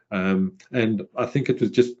 And I think it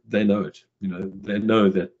was just, they know it. They know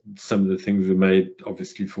that some of the things were made,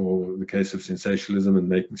 obviously, for the case of sensationalism and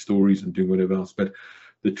making stories and doing whatever else. But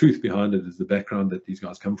the truth behind it is the background that these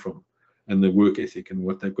guys come from, and the work ethic and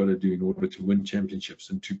what they've got to do in order to win championships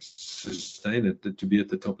and to sustain it, to be at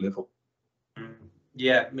the top level.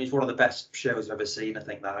 Yeah, I mean, it's one of the best shows I've ever seen. I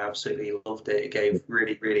think that I absolutely loved it. It gave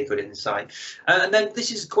really, really good insight. And then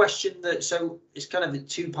this is a question that, so it's kind of a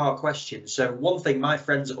two-part question. So one thing, my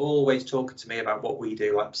friends are always talking to me about what we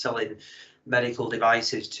do, like selling medical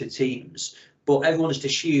devices to teams. But everyone just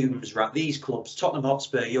assumes, right, these clubs, Tottenham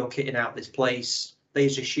Hotspur, you're kitting out this place. They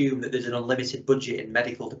just assume that there's an unlimited budget in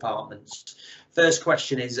medical departments. First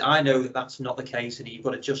question is, I know that that's not the case, and you've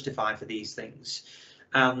got to justify for these things.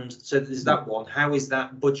 And so there's that one. How is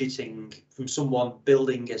that budgeting from someone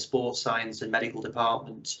building a sports science and medical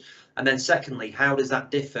department? And then secondly, how does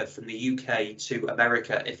that differ from the UK to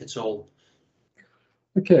America, if at all?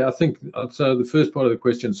 Okay, I think so. The first part of the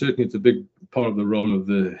question, certainly it's a big part of the role of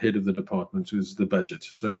the head of the department, is the budget.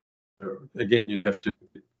 So again, you have to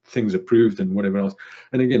things approved and whatever else.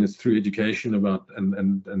 And again, it's through education about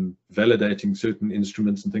and validating certain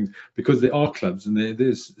instruments and things, because there are clubs, and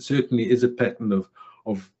there's certainly is a pattern of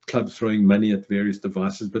clubs throwing money at various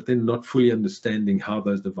devices, but then not fully understanding how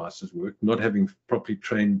those devices work, not having properly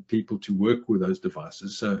trained people to work with those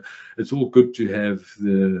devices. So it's all good to have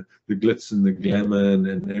the glitz and the glamour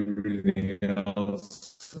and everything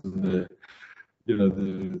else, and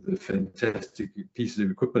the fantastic pieces of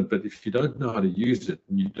equipment, but if you don't know how to use it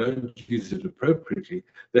and you don't use it appropriately,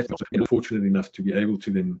 that's not fortunate enough to be able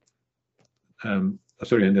to then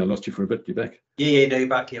sorry, Andy, I lost you for a bit. You're back? Yeah, no, you're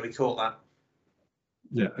back. Yeah, we caught that.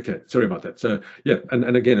 Yeah, okay, sorry about that. So yeah,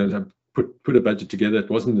 and again, as I put a budget together, it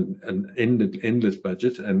wasn't an endless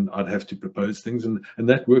budget, and I'd have to propose things, and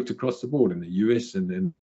that worked across the board in the US, and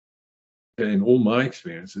then in all my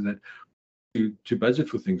experiences, that to budget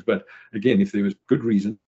for things. But again, if there was good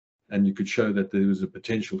reason and you could show that there was a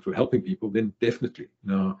potential for helping people, then definitely.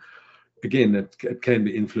 Now, again, it can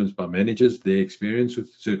be influenced by managers, their experience with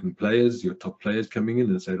certain players, your top players coming in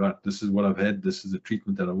and say, right, this is what I've had, this is the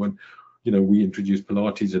treatment that I want. We introduced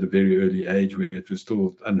Pilates at a very early age, where it was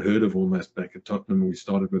still unheard of almost back at Tottenham. We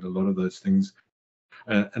started with a lot of those things.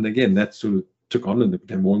 And again, that sort of took on and it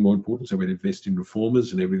became more and more important. So we'd invest in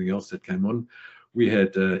reformers and everything else that came on. We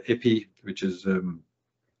had EPI, which is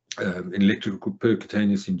electrical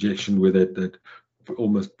percutaneous injection, where that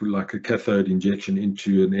almost like a cathode injection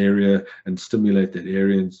into an area and stimulate that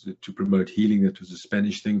area and to promote healing. That was a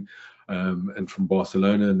Spanish thing. And from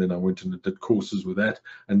Barcelona, and then I went and did courses with that.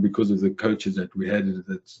 And because of the coaches that we had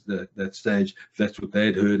at that stage, that's what they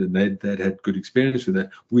had heard, and they'd had good experience with that.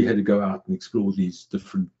 We had to go out and explore these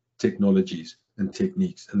different technologies and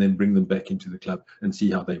techniques, and then bring them back into the club and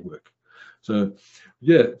see how they work. So,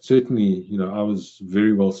 yeah, certainly, I was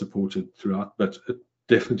very well supported throughout, but it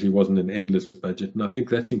definitely wasn't an endless budget. And I think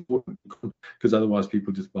that's important, because otherwise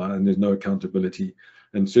people just buy and there's no accountability.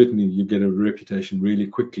 And certainly you get a reputation really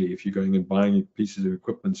quickly if you're going and buying pieces of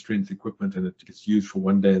equipment, strength equipment, and it gets used for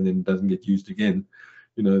one day and then doesn't get used again.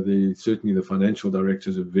 Certainly the financial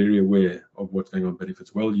directors are very aware of what's going on. But if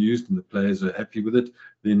it's well used and the players are happy with it,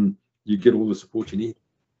 then you get all the support you need.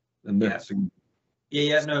 And that's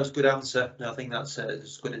Yeah, no, it's a good answer. No, I think that's a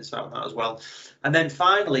good insight on that as well. And then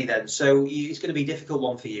finally, so it's going to be a difficult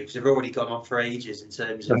one for you, because you've already gone on for ages in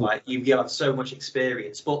terms of like you have so much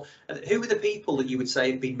experience. But who are the people that you would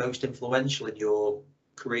say have been most influential in your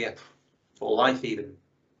career or life, even?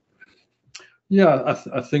 Yeah,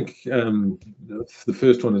 I think the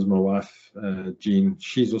first one is my wife, Jean.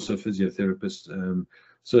 She's also a physiotherapist.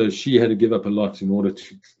 So she had to give up a lot in order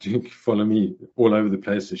to follow me all over the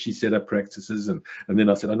place. So she set up practices, and then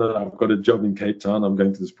I said, "I know I've got a job in Cape Town. I'm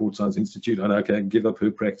going to the Sports Science Institute. I know, okay, give up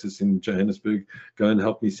her practice in Johannesburg, go and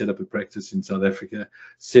help me set up a practice in South Africa,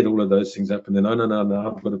 set all of those things up, and then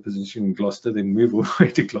no, I've got a position in Gloucester. Then move all the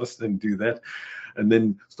way to Gloucester and do that." And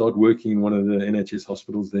then start working in one of the NHS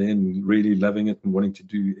hospitals there and really loving it and wanting to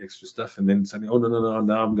do extra stuff. And then saying, "Oh, no,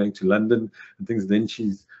 now I'm going to London," and things. Then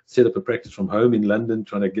she's set up a practice from home in London,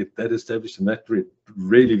 trying to get that established, and that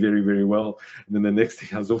really very, very well. And then the next thing,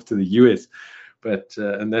 I was off to the US. But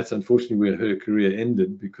and that's unfortunately where her career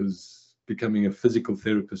ended, because becoming a physical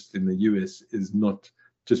therapist in the US is not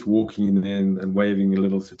just walking in there and waving a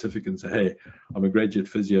little certificate and say, "Hey, I'm a graduate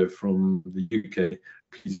physio from the UK.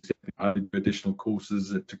 Please." I did additional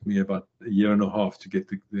courses. It took me about a year and a half to get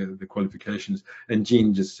the qualifications. And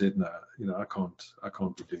Jean just said, "No, I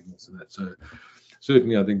can't be doing this and that." So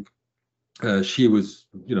certainly, I think she was,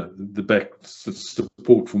 the back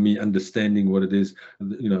support for me, understanding what it is,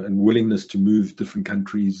 and willingness to move different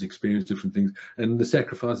countries, experience different things, and the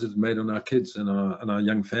sacrifices made on our kids and our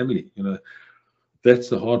young family. That's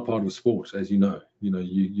the hard part of sport, as you know.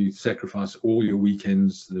 You sacrifice all your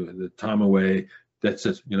weekends, the time away. That's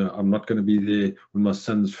it. I'm not going to be there when my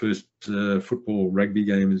son's first football, rugby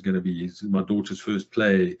game is going to be, my daughter's first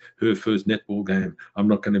play, her first netball game. I'm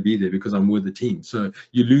not going to be there because I'm with the team. So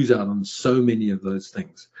you lose out on so many of those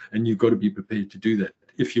things, and you've got to be prepared to do that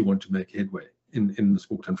if you want to make headway in the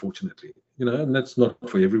sport, unfortunately. And that's not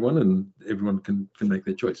for everyone, and everyone can make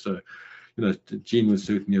their choice. So, Jean was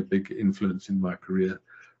certainly a big influence in my career.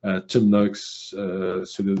 Tim Noakes,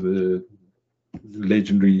 sort of the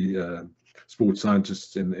legendary sports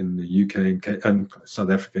scientist in the UK and South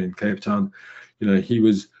Africa in Cape Town. He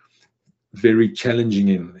was very challenging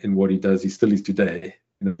in what he does. He still is today.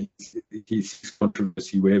 He sees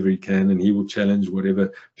controversy wherever he can, and he will challenge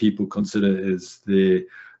whatever people consider as the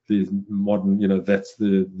modern, that's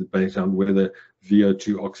the debate on whether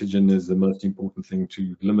VO2 oxygen is the most important thing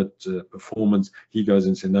to limit performance. He goes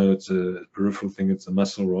and says, no, it's a peripheral thing, it's a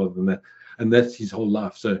muscle rather than that. And that's his whole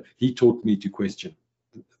life. So he taught me to question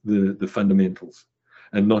the fundamentals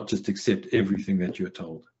and not just accept everything that you're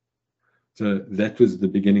told. So that was the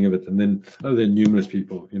beginning of it. And then there are numerous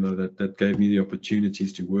people, that gave me the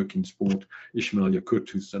opportunities to work in sport. Ishmael Yakut,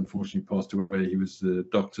 who's unfortunately passed away, he was the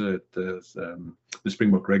doctor at the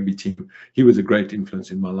Springbok rugby team. He was a great influence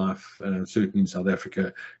in my life, certainly in South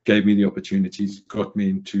Africa, gave me the opportunities, got me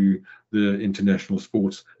into the international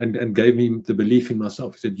sports, and gave me the belief in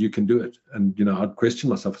myself. He said, you can do it. And, I'd question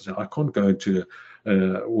myself and say, I can't go to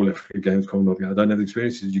All Africa Games, I don't have the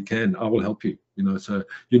experiences. You can, I will help you. So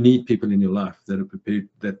you need people in your life that are prepared,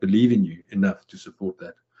 that believe in you enough to support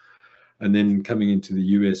that. And then coming into the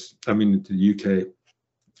into the UK,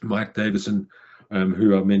 Mike Davison,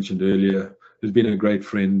 who I mentioned earlier, has been a great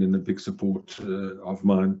friend and a big support of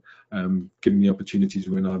mine, giving me opportunities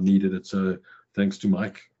when I've needed it. So thanks to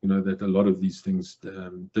Mike, that a lot of these things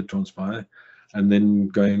did transpire. And then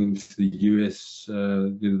going into the US,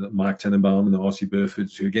 Mike Tannenbaum and the RC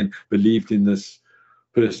Burfords, who again believed in this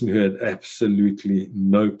person who had absolutely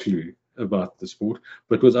no clue about the sport,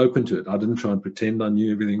 but was open to it. I didn't try and pretend I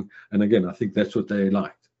knew everything. And again, I think that's what they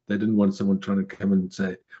liked. They didn't want someone trying to come and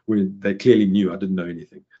say, they clearly knew I didn't know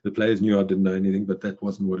anything. The players knew I didn't know anything, but that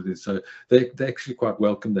wasn't what it is. So they actually quite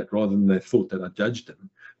welcomed that, rather than they thought that I judged them.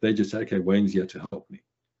 They just said, okay, Wayne's here to help me.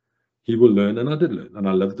 He will learn, and I did learn, and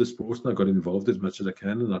I loved the sports, and I got involved as much as I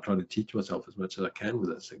can, and I try to teach myself as much as I can with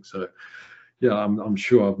those things. So yeah, I'm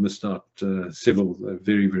sure I've missed out several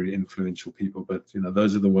very, very influential people, but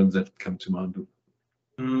those are the ones that come to mind.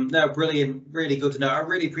 No, brilliant, really good to know. I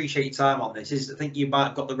really appreciate your time on this. I think you might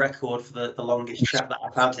have got the record for the longest chat that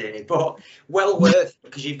I've had here, but well worth,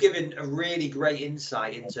 because you've given a really great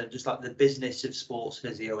insight into just like the business of sports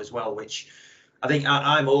physio as well, which I think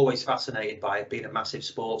I'm always fascinated by it, being a massive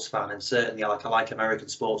sports fan, and certainly I like American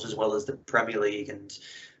sports as well as the Premier League. And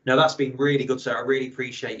no, that's been really good, sir. I really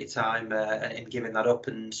appreciate your time in giving that up.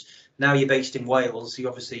 And now you're based in Wales. You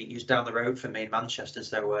obviously you're down the road from me in Manchester,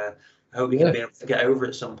 so I hope you're going to be able to get over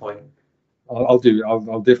at some point. I'll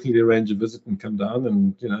definitely arrange a visit and come down,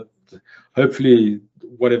 and hopefully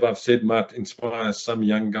whatever I've said might inspire some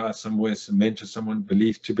young guy somewhere, some mentor, someone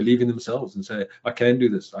to believe in themselves and say, I can do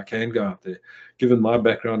this, I can go out there. Given my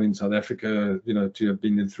background in South Africa, to have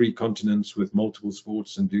been in 3 continents with multiple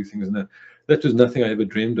sports and do things, and that was nothing I ever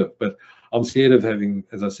dreamed of. But I'm scared of having,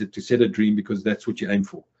 as I said, to set a dream, because that's what you aim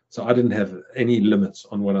for. So I didn't have any limits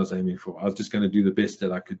on what I was aiming for. I was just going to do the best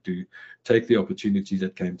that I could do, take the opportunities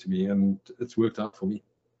that came to me, and it's worked out for me.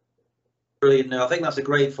 Brilliant. No, I think that's a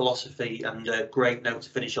great philosophy and a great note to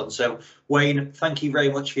finish on. So, Wayne, thank you very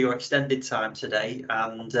much for your extended time today.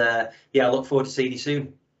 And yeah, I look forward to seeing you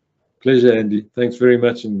soon. Pleasure, Andy. Thanks very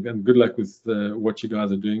much, and good luck with what you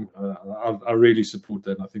guys are doing. I really support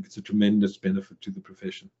that. I think it's a tremendous benefit to the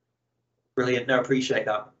profession. Brilliant. No, appreciate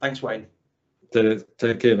that. Thanks, Wayne.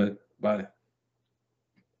 Take care, mate. Bye.